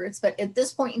inside secrets, but at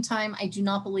this point in time, I do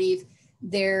not believe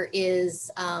there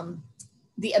is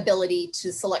the ability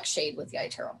to select shade with the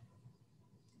iTero.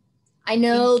 I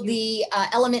know the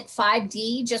Element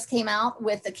 5D just came out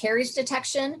with the caries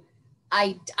detection.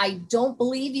 I don't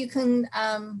believe you can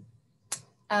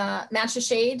match a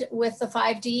shade with the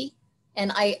 5D,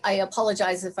 and I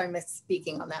apologize if I'm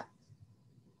misspeaking on that.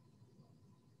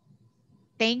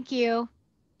 Thank you.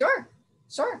 Sure,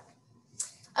 sure.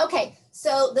 Okay,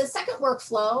 so the second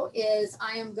workflow is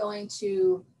I am going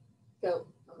to I'm going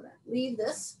to leave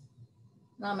this,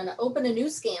 and I'm going to open a new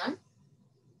scan,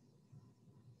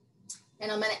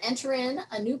 and I'm going to enter in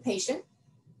a new patient.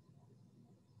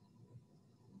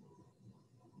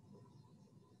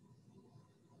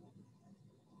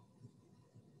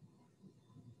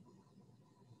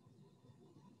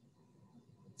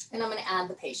 And I'm going to add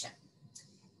the patient.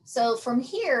 So from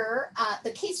here,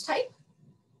 the case type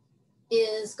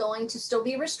is going to still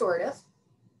be restorative.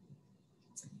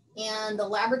 And the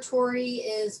laboratory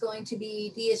is going to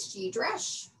be DSG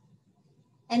Dresch.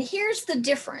 And here's the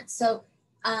difference. So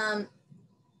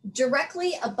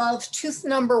directly above tooth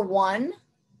number 1,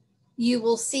 you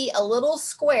will see a little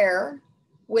square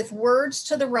with words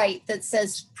to the right that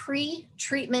says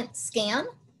pre-treatment scan.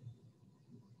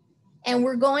 And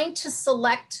we're going to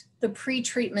select the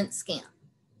pre-treatment scan.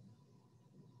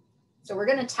 So we're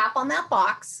going to tap on that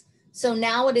box. So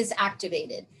now it is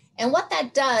activated. And what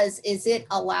that does is it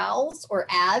allows or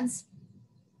adds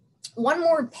one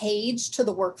more page to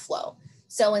the workflow.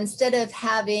 So instead of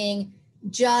having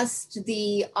just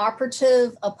the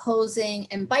operative, opposing,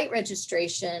 and bite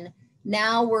registration,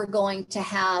 now we're going to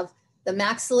have the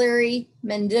maxillary,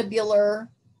 mandibular,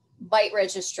 bite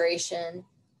registration.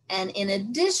 And in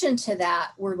addition to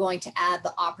that, we're going to add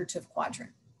the operative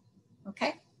quadrant.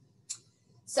 Okay.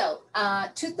 So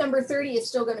tooth number 30 is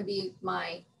still going to be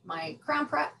my crown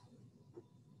prep.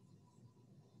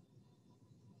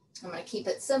 I'm going to keep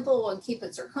it simple and keep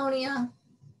it zirconia. I'm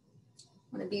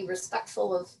going to be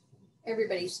respectful of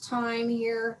everybody's time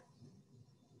here.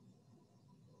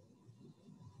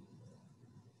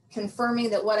 Confirming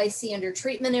that what I see under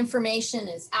treatment information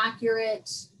is accurate.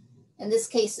 In this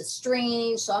case, is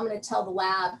strange, so I'm going to tell the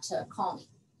lab to call me.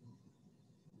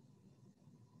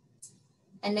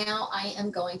 And now I am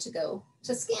going to go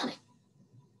to scanning.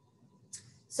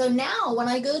 So now when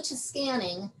I go to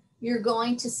scanning, you're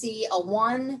going to see a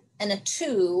 1 and a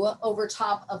 2 over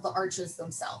top of the arches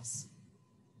themselves.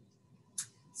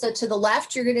 So to the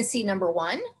left, you're going to see number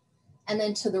 1, and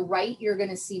then to the right, you're going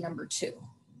to see number 2.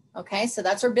 Okay, so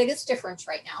that's our biggest difference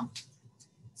right now.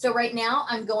 So right now,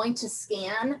 I'm going to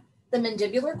scan the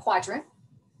mandibular quadrant,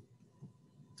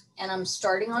 and I'm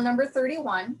starting on number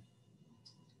 31.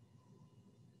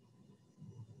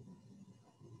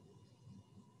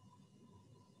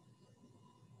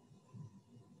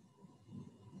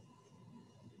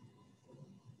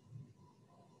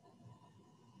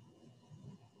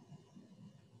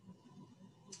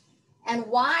 And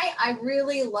why I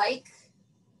really like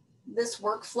this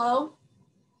workflow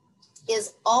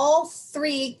is all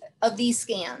 3 of these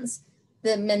scans,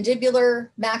 the mandibular,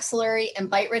 maxillary, and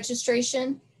bite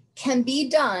registration, can be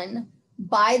done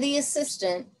by the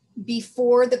assistant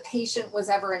before the patient was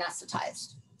ever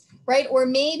anesthetized, right? Or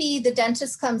maybe the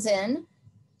dentist comes in,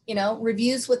 you know,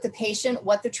 reviews with the patient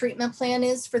what the treatment plan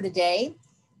is for the day.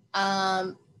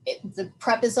 The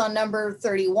prep is on number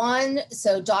 31,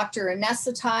 so doctor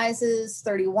anesthetizes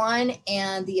 31,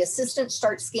 and the assistant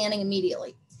starts scanning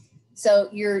immediately. So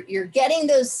you're getting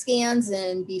those scans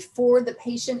in before the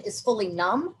patient is fully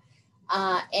numb,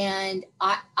 and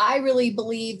I really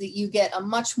believe that you get a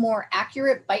much more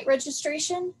accurate bite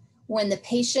registration when the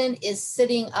patient is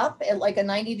sitting up at like a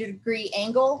 90-degree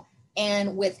angle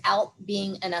and without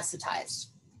being anesthetized.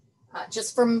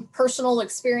 Just from personal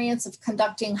experience of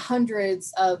conducting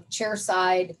hundreds of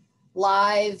chairside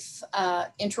live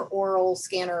intraoral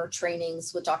scanner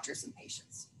trainings with doctors and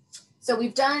patients. So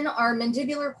we've done our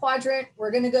mandibular quadrant.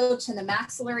 We're going to go to the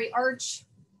maxillary arch.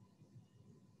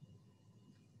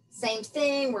 Same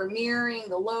thing, we're mirroring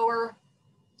the lower.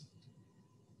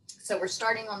 So we're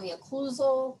starting on the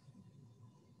occlusal.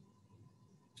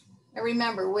 And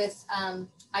remember, with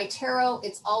iTero,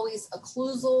 it's always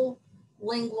occlusal,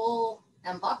 lingual,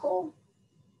 and buccal.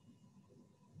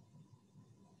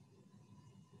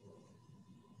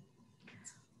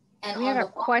 And we have a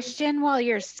question while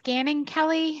you're scanning,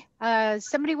 Kelly.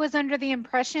 Somebody was under the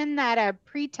impression that a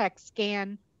pretext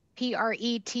scan,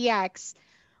 PRETX,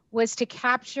 was to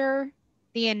capture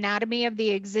the anatomy of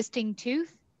the existing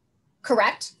tooth.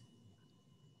 Correct.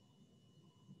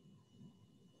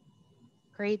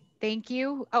 Great, thank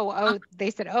you. Oh,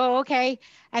 they said, oh, okay.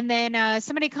 And then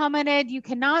somebody commented, you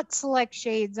cannot select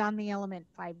shades on the element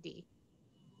 5D.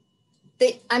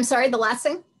 I'm sorry, the last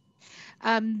thing?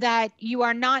 That you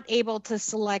are not able to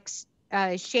select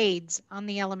shades on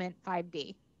the element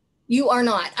 5D. You are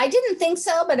not. I didn't think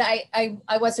so, but I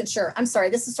wasn't sure. I'm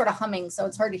sorry, this is sort of humming, so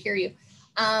it's hard to hear you.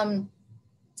 I'm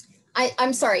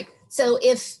sorry. So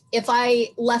if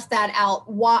I left that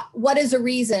out, what is a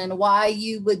reason why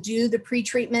you would do the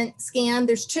pre-treatment scan?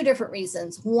 There's two different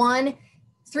reasons.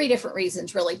 Three different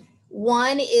reasons really.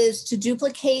 One is to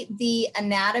duplicate the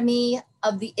anatomy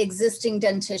of the existing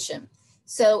dentition.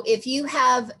 So if you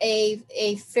have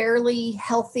a fairly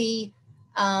healthy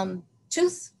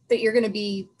tooth that you're going to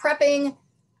be prepping,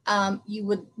 you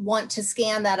would want to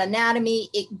scan that anatomy.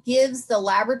 It gives the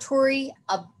laboratory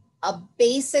a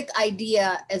basic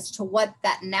idea as to what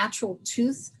that natural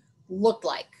tooth looked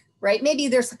like, right? Maybe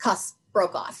there's a cusp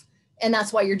broke off and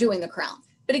that's why you're doing the crown,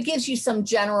 but it gives you some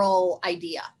general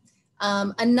idea.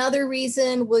 Another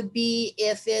reason would be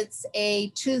if it's a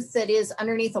tooth that is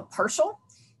underneath a partial,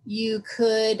 you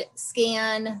could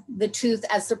scan the tooth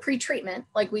as the pre-treatment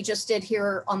like we just did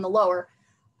here on the lower.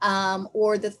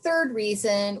 Or the third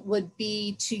reason would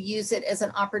be to use it as an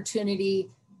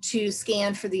opportunity to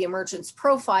scan for the emergence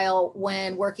profile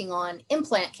when working on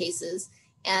implant cases.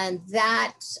 And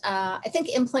that, I think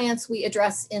implants we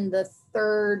address in the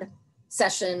third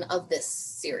session of this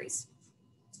series.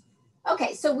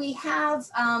 Okay, so we have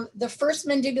the first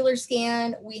mandibular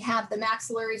scan, we have the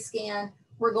maxillary scan.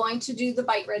 We're going to do the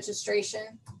bite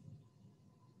registration.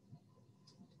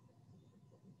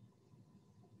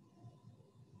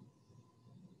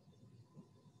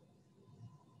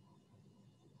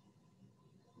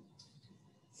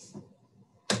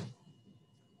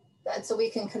 So we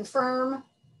can confirm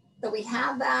that we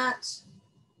have that.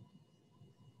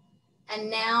 And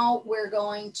now we're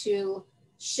going to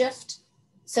shift.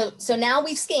 So now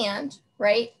we've scanned,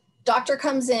 right? Doctor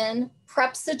comes in,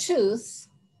 preps the tooth,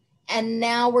 and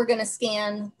now we're going to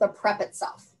scan the prep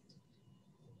itself.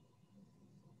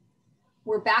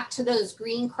 We're back to those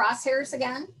green crosshairs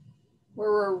again,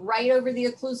 where we're right over the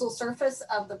occlusal surface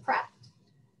of the prep.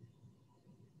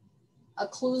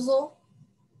 Occlusal,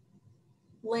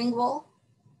 lingual,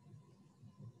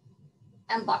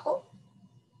 and buccal.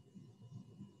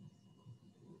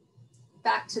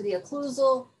 Back to the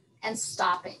occlusal and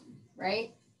stopping,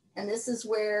 right? And this is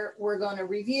where we're going to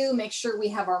review, make sure we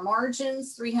have our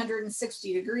margins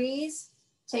 360 degrees.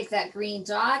 Take that green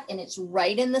dot and it's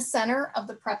right in the center of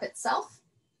the prep itself.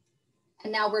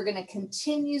 And now we're going to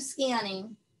continue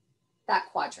scanning that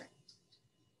quadrant,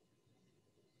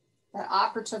 that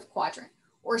operative quadrant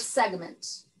or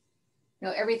segment. You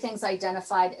know, everything's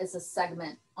identified as a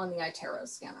segment on the iTero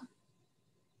scanner.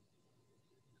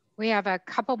 We have a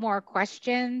couple more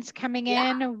questions coming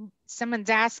in.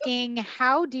 Someone's asking,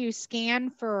 how do you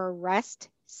scan for a rest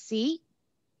seat?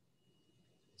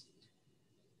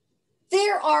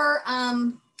 There are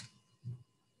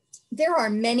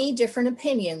many different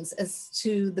opinions as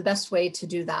to the best way to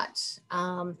do that.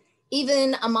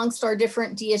 Even amongst our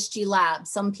different DSG labs,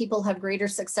 some people have greater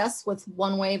success with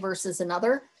one way versus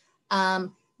another.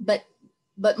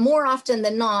 But more often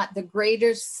than not, the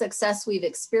greatest success we've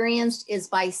experienced is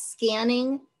by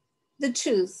scanning the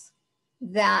tooth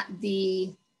that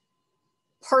the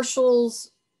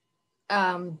partials,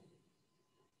 the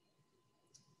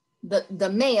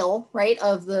male, right,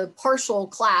 of the partial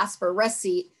clasp or rest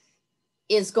seat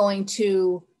is going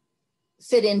to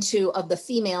fit into of the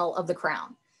female of the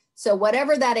crown. So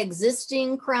whatever that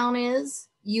existing crown is,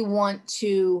 you want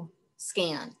to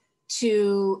scan.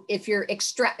 To if you're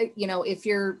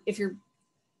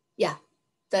yeah,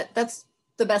 that's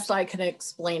the best I can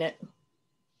explain it.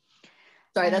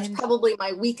 Sorry, that's probably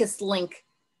my weakest link,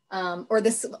 or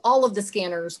all of the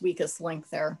scanners' weakest link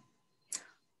there.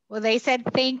 Well, they said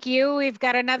thank you. We've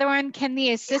got another one. Can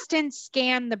the assistant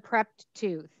scan the prepped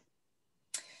tooth?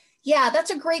 Yeah,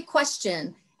 that's a great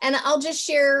question. And I'll just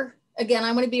share, again,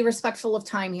 I want to be respectful of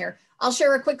time here. I'll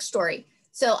share a quick story.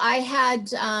 So I had,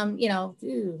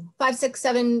 5, 6,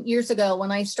 7 years ago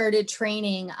when I started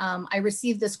training, I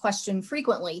received this question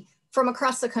frequently from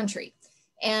across the country.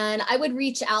 And I would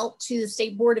reach out to the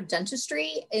State Board of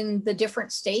Dentistry in the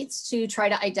different states to try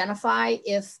to identify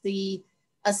if the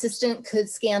assistant could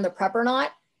scan the prep or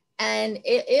not. And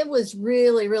it was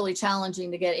really, really challenging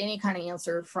to get any kind of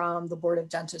answer from the Board of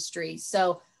Dentistry.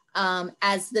 So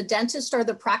as the dentists are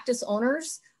the practice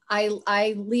owners,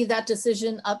 I leave that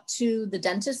decision up to the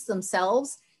dentists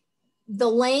themselves. The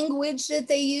language that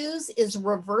they use is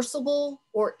reversible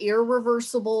or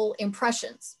irreversible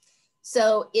impressions.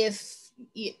 So if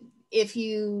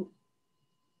you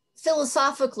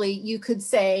philosophically, you could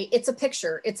say it's a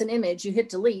picture, it's an image, you hit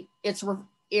delete, it's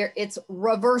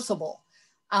reversible.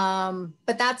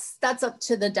 But that's up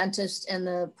to the dentist and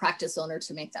the practice owner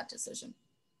to make that decision.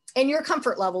 And your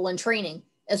comfort level and training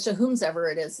as to whomsoever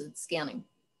it is that's scanning.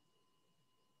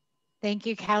 Thank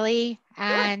you, Kelly.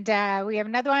 And we have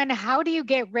another one. How do you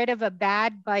get rid of a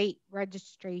bad bite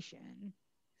registration?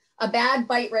 A bad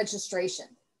bite registration.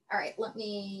 All right, let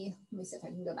me see if I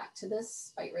can go back to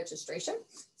this bite registration.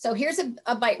 So here's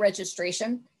a bite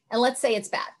registration, and let's say it's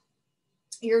bad.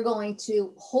 You're going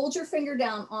to hold your finger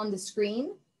down on the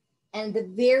screen, and the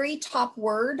very top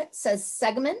word says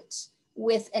segment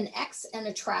with an X and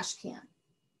a trash can.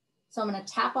 So I'm going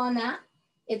to tap on that.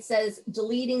 It says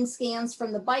deleting scans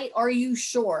from the bite. Are you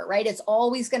sure, right? It's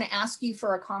always going to ask you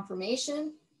for a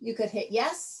confirmation. You could hit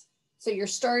yes. So you're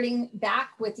starting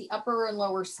back with the upper and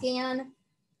lower scan,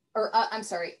 or I'm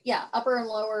sorry, yeah, upper and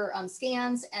lower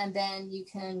scans, and then you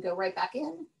can go right back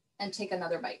in and take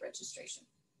another bite registration.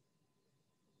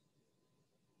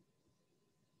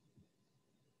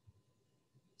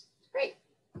 Great.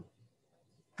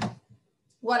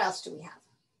 What else do we have?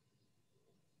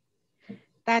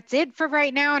 That's it for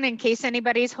right now. And in case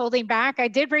anybody's holding back, I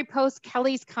did repost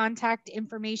Kelly's contact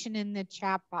information in the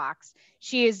chat box.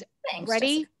 She is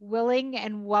ready, Jessica, willing,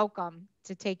 and welcome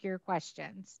to take your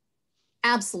questions.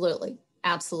 Absolutely.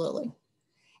 Absolutely.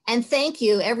 And thank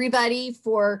you everybody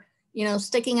for,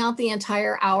 sticking out the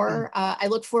entire hour. I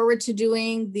look forward to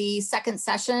doing the second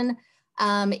session.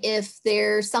 If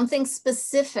there's something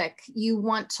specific you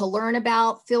want to learn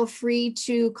about, feel free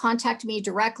to contact me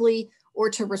directly or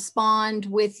to respond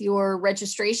with your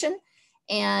registration,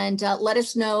 and let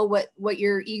us know what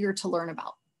you're eager to learn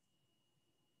about.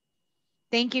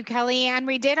 Thank you, Kelly. And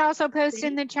we did also post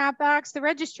in the chat box the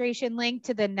registration link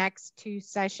to the next 2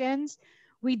 sessions.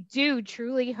 We do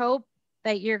truly hope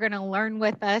that you're going to learn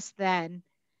with us then.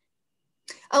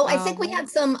 Oh, I think we had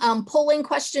some polling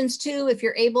questions too. If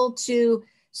you're able to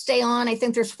stay on, I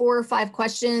think there's 4 or 5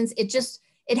 questions.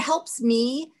 It helps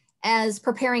me as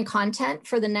preparing content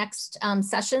for the next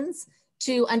sessions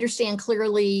to understand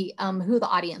clearly who the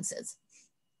audience is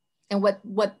and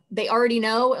what they already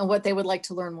know and what they would like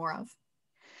to learn more of.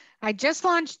 I just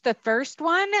launched the first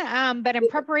one, but in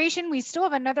preparation, we still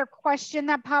have another question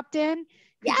that popped in.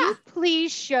 Could you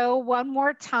please show one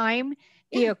more time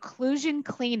the occlusion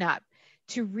cleanup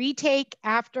to retake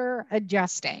after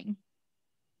adjusting?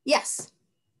 Yes.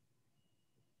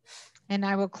 And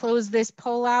I will close this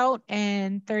poll out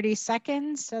in 30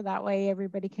 seconds. So that way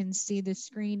everybody can see the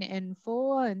screen in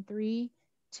full in 3,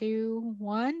 2,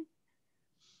 1.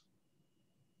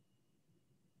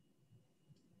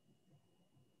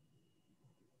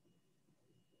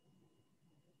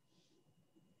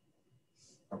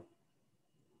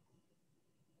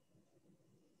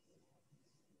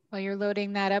 While you're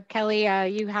loading that up, Kelly,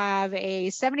 you have a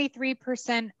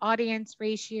 73% audience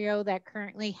ratio that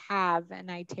currently have an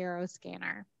iTero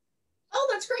scanner. Oh,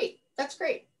 that's great. That's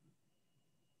great.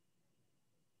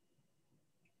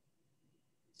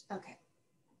 Okay.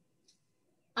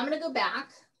 I'm going to go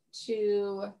back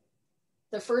to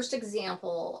the first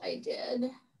example I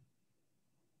did.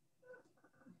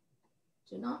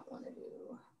 Do not want to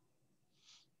do.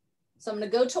 So I'm going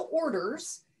to go to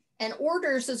orders. And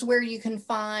orders is where you can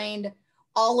find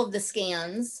all of the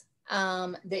scans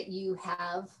that you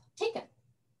have taken.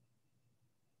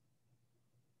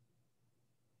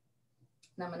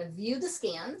 And I'm going to view the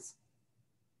scans.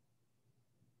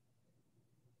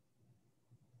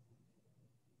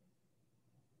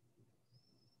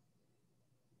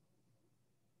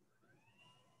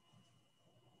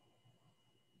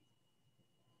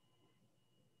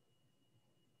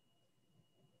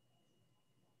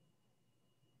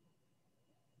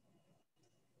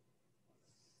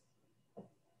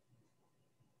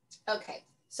 Okay,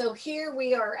 so here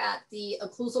we are at the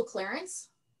occlusal clearance,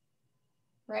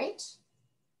 right?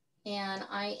 And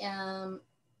I am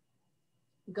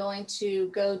going to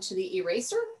go to the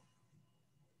eraser,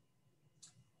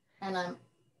 and I'm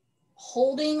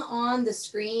holding on the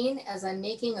screen as I'm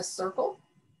making a circle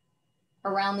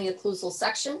around the occlusal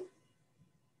section,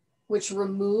 which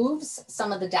removes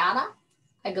some of the data.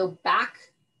 I go back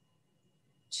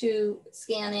to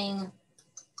scanning.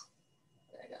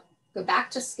 Go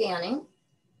back to scanning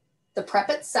the prep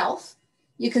itself.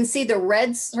 You can see the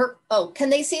red circle. Oh,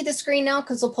 can they see the screen now?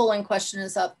 Because the polling question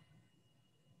is up.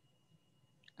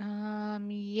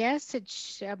 Yes,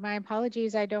 my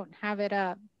apologies, I don't have it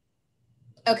up.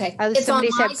 Okay, Oh, it's on somebody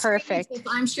my said screen. perfect. If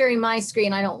I'm sharing my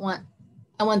screen, I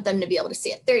want them to be able to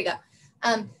see it. There you go.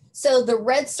 So the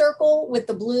red circle with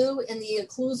the blue in the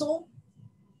occlusal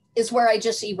is where I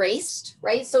just erased,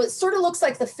 right? So it sort of looks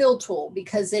like the fill tool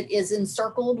because it is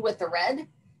encircled with the red.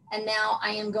 And now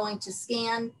I am going to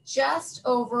scan just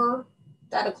over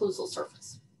that occlusal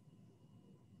surface.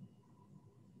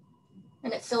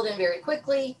 And it filled in very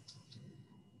quickly.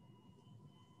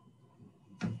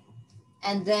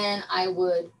 And then I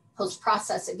would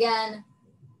post-process again.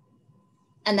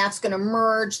 And that's going to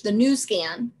merge the new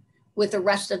scan with the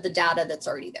rest of the data that's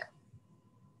already there.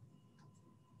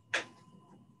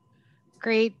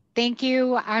 Great, thank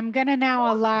you. I'm going to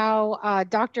now allow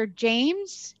Dr.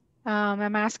 James.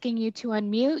 I'm asking you to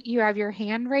unmute. You have your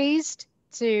hand raised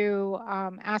to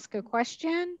ask a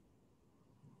question.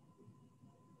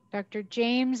 Dr.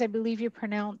 James, I believe you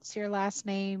pronounce your last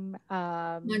name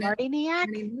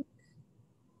Martiniak.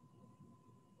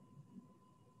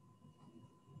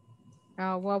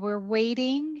 While we're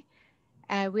waiting,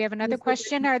 we have another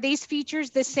question. Are these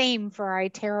features the same for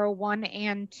iTero 1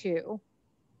 and 2?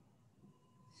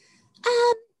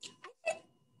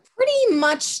 Pretty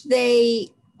much they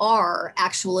are,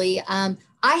 actually. I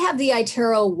have the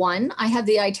iTero 1. I have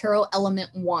the iTero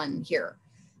Element 1 here.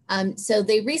 So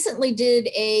they recently did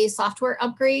a software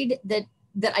upgrade that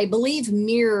I believe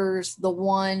mirrors the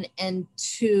 1 and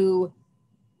 2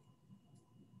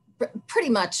 pretty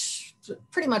much the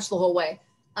whole way.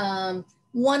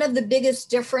 One of the biggest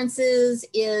differences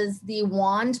is the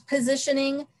wand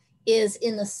positioning is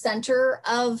in the center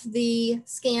of the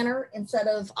scanner instead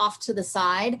of off to the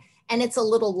side. And it's a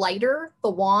little lighter. The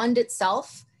wand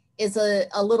itself is a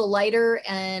little lighter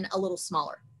and a little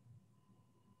smaller.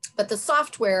 But the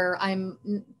software,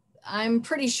 I'm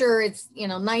pretty sure it's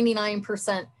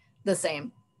 99% the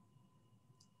same.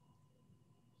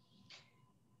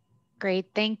 Great,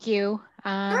 thank you.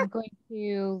 I'm going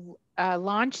to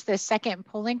launch the second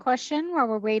polling question while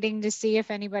we're waiting to see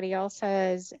if anybody else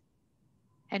has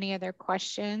any other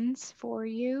questions for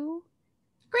you.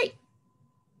 Great.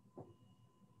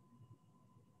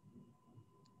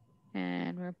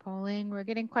 And we're polling, we're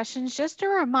getting questions. Just a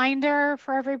reminder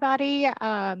for everybody,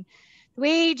 the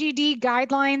way AGD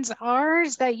guidelines are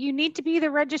is that you need to be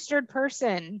the registered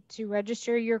person to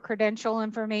register your credential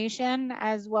information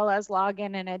as well as log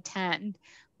in and attend.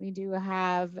 We do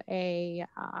have a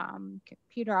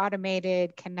computer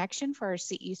automated connection for our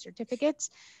CE certificates.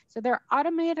 So they're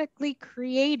automatically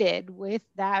created with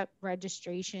that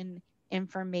registration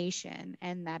information,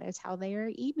 and that is how they are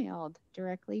emailed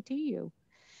directly to you.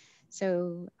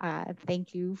 So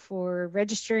thank you for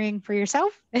registering for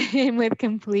yourself and with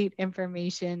complete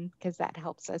information, because that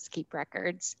helps us keep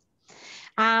records.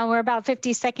 We're about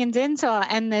 50 seconds in, so I'll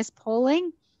end this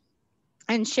polling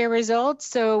and share results.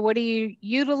 So what do you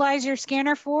utilize your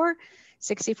scanner for?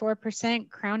 64%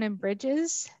 crown and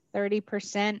bridges,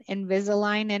 30%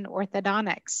 Invisalign and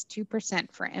orthodontics,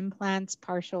 2% for implants,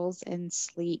 partials, and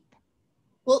sleep.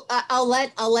 Well, I'll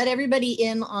let everybody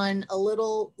in on a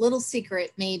little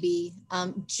secret, maybe.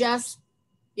 Just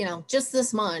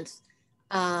this month,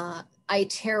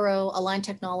 iTero Align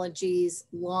Technologies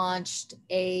launched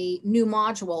a new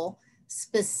module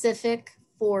specific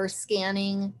for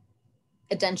scanning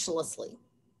edentulously.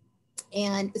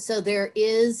 And so there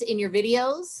is in your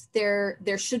videos, there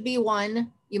should be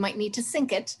one. You might need to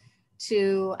sync it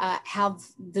to have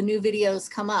the new videos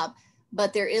come up.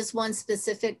 But there is one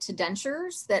specific to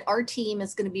dentures that our team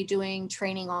is going to be doing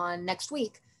training on next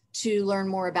week to learn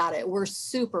more about it. We're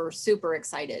super, super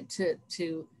excited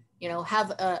to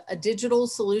have a digital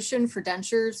solution for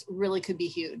dentures. Really could be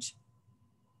huge.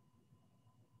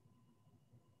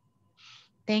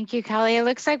 Thank you, Kelly. It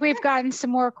looks like we've gotten some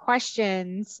more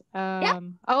questions. Yeah.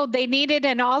 Oh, they needed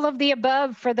an all of the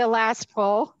above for the last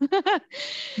poll. Good.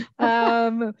 I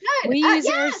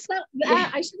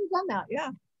should have done that. Yeah.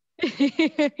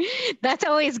 That's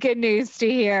always good news to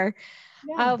hear.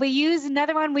 Yeah. We use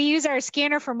another one. We use our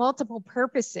scanner for multiple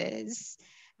purposes.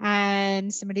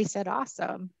 And somebody said,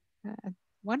 awesome.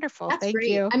 Wonderful. That's Thank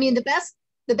great. you. I mean, the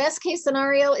best case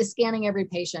scenario is scanning every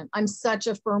patient. I'm such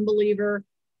a firm believer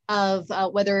of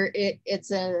whether it's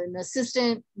an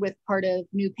assistant with part of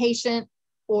new patient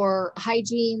or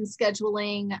hygiene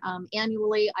scheduling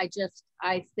annually.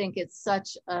 I think it's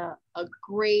such a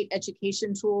great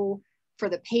education tool for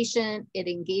the patient. It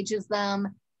engages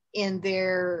them in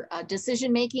their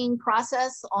decision-making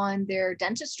process on their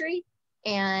dentistry.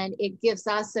 And it gives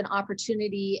us an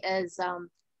opportunity as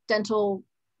dental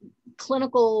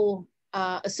clinical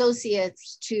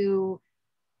associates to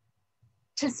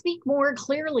speak more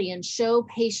clearly and show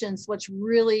patients what's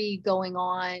really going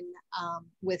on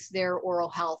with their oral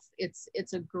health.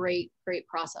 It's a great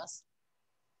process.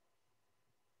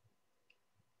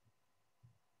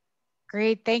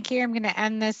 Great, thank you. I'm going to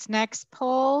end this next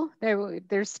poll.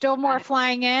 There's still more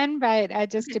flying in, but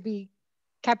just to be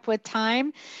kept with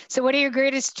time. So what are your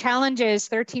greatest challenges?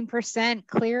 13%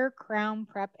 clear crown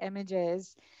prep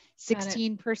images,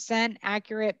 16%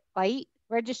 accurate bite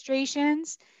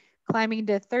registrations, climbing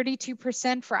to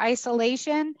 32% for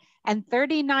isolation, and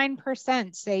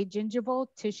 39% say gingival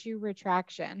tissue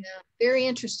retraction. Yeah, very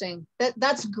interesting.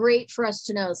 That's great for us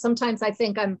to know. Sometimes I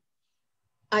think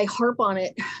I harp on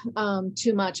it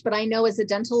too much, but I know as a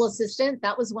dental assistant,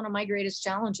 that was one of my greatest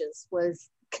challenges, was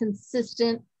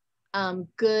consistent,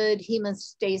 good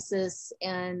hemostasis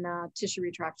and tissue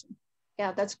retraction.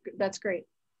 Yeah, that's great.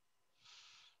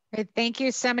 Great, thank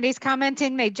you. Somebody's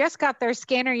commenting they just got their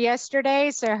scanner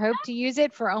yesterday, so I hope to use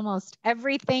it for almost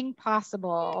everything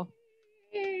possible.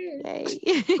 Yay.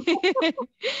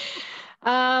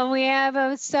 We have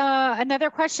another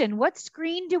question. What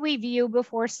screen do we view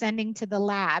before sending to the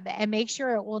lab and make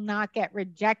sure it will not get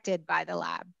rejected by the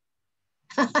lab?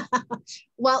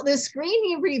 Well, the screen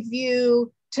you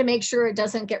review to make sure it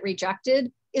doesn't get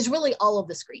rejected is really all of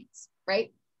the screens,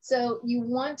 right? So you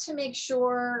want to make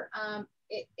sure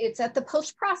it's at the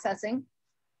post-processing,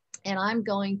 and I'm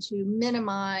going to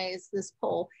minimize this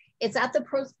poll. It's at the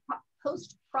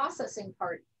post-processing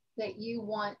part that you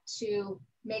want to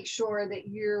make sure that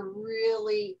you're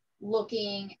really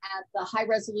looking at the high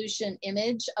resolution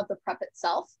image of the prep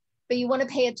itself, but you want to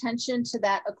pay attention to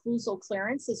that occlusal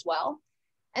clearance as well.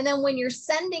 And then when you're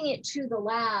sending it to the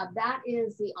lab, that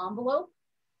is the envelope.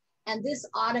 And this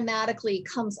automatically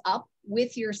comes up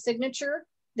with your signature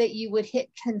that you would hit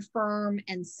confirm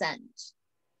and send,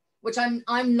 which I'm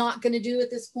not going to do at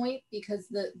this point because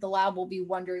the lab will be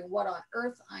wondering what on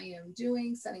earth I am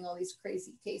doing, sending all these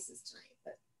crazy cases tonight.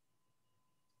 But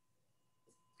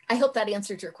I hope that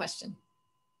answered your question.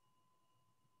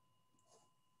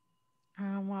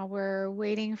 While we're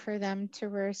waiting for them to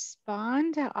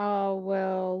respond,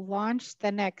 we'll launch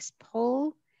the next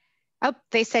poll. Oh,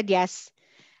 they said yes.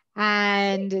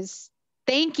 And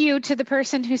thank you to the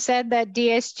person who said that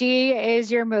DSG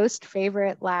is your most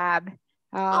favorite lab.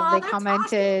 They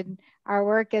commented, awesome. Our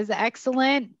work is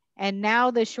excellent, and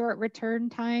now the short return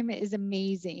time is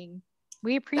amazing.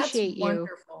 We appreciate you.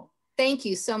 Wonderful. Thank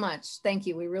you so much. Thank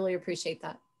you. We really appreciate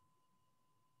that.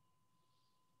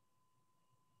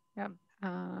 Yep.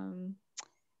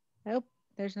 Oh,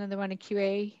 there's another one in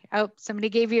QA. Oh, somebody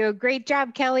gave you a great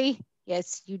job, Kelly.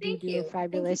 Yes, you do a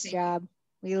fabulous job.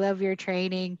 We love your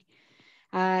training.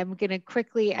 I'm going to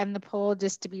quickly end the poll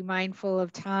just to be mindful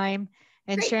of time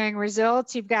and sharing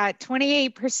results. You've got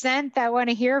 28% that want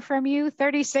to hear from you,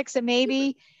 36 a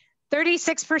maybe,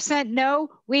 36%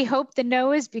 no. We hope the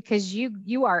no is because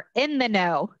you are in the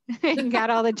know and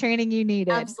got all the training you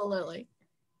needed. Absolutely.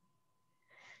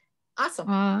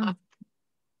 Awesome.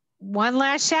 One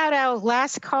last shout out,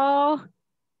 last call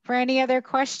for any other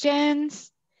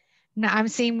questions. No, I'm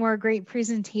seeing more great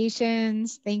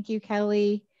presentations. Thank you,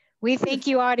 Kelly. We thank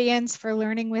you, audience, for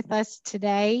learning with us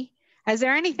today. Is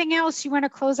there anything else you want to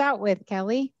close out with,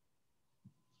 Kelly?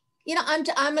 You know,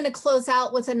 I'm going to close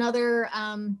out with another,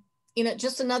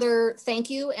 just another thank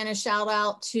you and a shout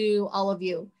out to all of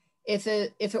you. If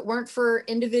it weren't for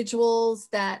individuals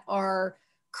that are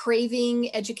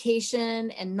craving education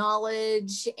and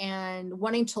knowledge and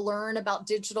wanting to learn about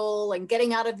digital and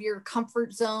getting out of your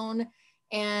comfort zone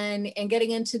and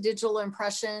getting into digital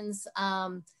impressions,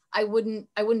 I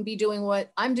wouldn't be doing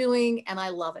what I'm doing, and I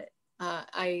love it.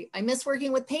 I miss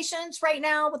working with patients right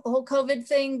now with the whole COVID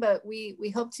thing, but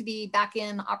we hope to be back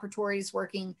in operatories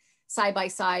working side by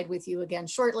side with you again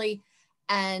shortly.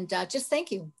 And just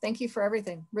thank you. Thank you for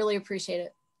everything. Really appreciate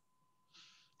it.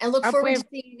 And look forward to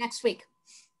seeing you next week.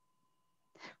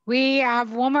 We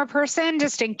have one more person,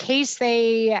 just in case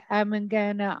I'm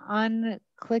gonna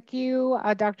unclick you,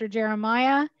 Dr.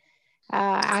 Jeremiah,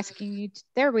 asking you,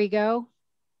 there we go.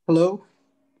 Hello?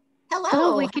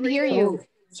 Hello, we can hear you. Oh,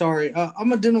 sorry,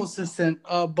 I'm a dental assistant,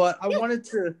 but I wanted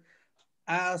to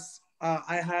ask,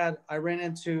 I ran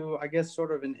into, I guess,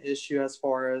 sort of an issue as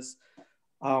far as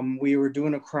we were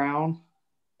doing a crown,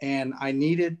 and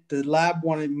the lab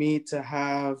wanted me to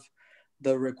have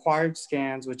the required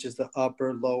scans, which is the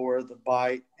upper, lower, the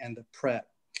bite, and the prep.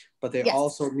 But they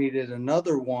also needed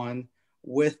another one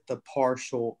with the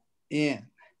partial in.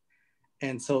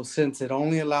 And so since it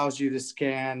only allows you to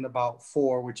scan about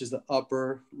 4, which is the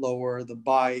upper, lower, the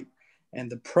bite,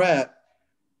 and the prep,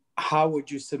 how would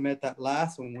you submit that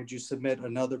last one? Would you submit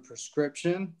another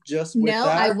prescription just with No,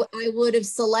 that? I would have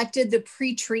selected the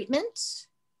pre-treatment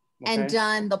and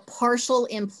done the partial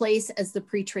in place as the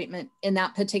pre-treatment in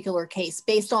that particular case,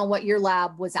 based on what your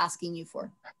lab was asking you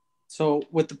for. So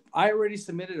I already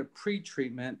submitted a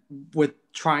pre-treatment with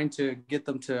trying to get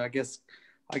them to, I guess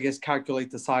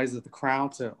calculate the size of the crown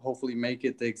to hopefully make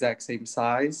it the exact same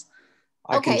size.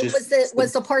 Okay,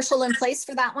 was the partial in place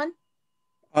for that one?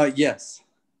 Yes.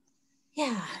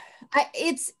 Yeah,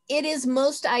 it is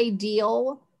most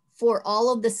ideal for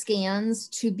all of the scans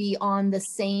to be on the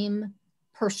same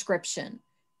prescription.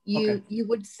 You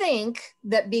would think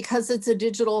that because it's a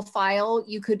digital file,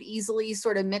 you could easily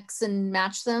sort of mix and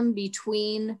match them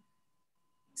between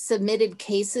submitted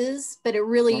cases, but it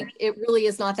really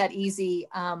is not that easy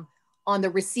on the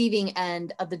receiving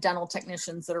end of the dental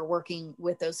technicians that are working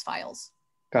with those files.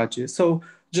 Gotcha. So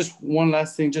just one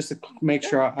last thing, just to make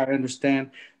sure I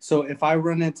understand. So if I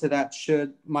run into that,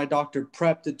 should my doctor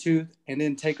prep the tooth and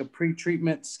then take a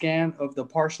pre-treatment scan of the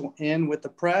partial in with the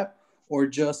prep, or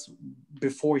just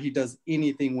before he does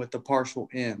anything with the partial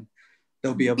in,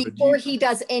 they'll be able to before he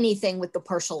does anything with the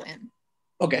partial in?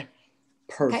 Okay,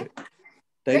 perfect. Okay.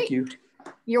 Thank you.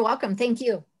 You're welcome. Thank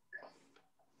you.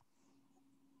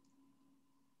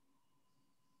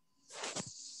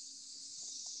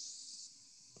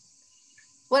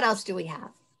 What else do we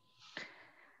have?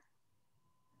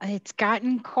 It's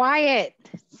gotten quiet.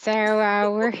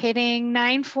 So we're hitting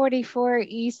 9:44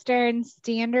 Eastern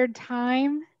Standard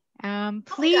Time.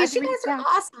 Please, you guys are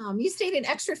awesome. You stayed an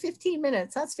extra 15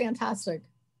 minutes. That's fantastic.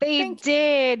 They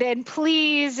did. And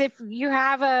please, if you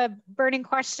have a burning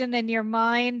question in your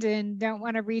mind and don't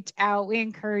want to reach out, we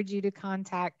encourage you to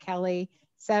contact Kelly,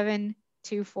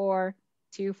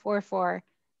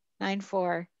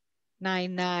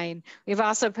 724-244-9499. We've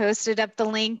also posted up the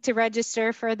link to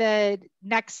register for the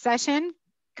next session,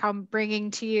 bringing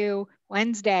to you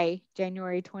Wednesday,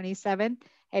 January 27th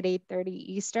at 8:30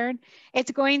 Eastern.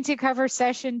 It's going to cover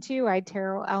session 2,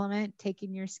 iTero element,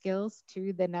 taking your skills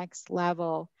to the next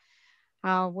level.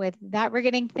 With that, we're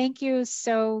getting thank you.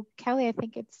 So Kelly, I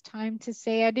think it's time to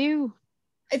say adieu.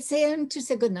 It's time to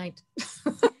say good night.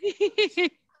 All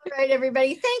right,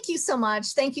 everybody. Thank you so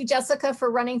much. Thank you, Jessica,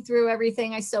 for running through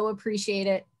everything. I so appreciate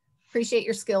it. Appreciate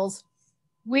your skills.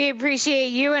 We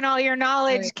appreciate you and all your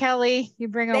knowledge, Kelly. You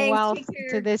bring a wealth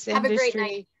to this industry. Have a great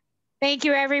night. Thank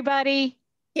you, everybody.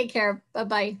 Take care.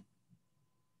 Bye-bye.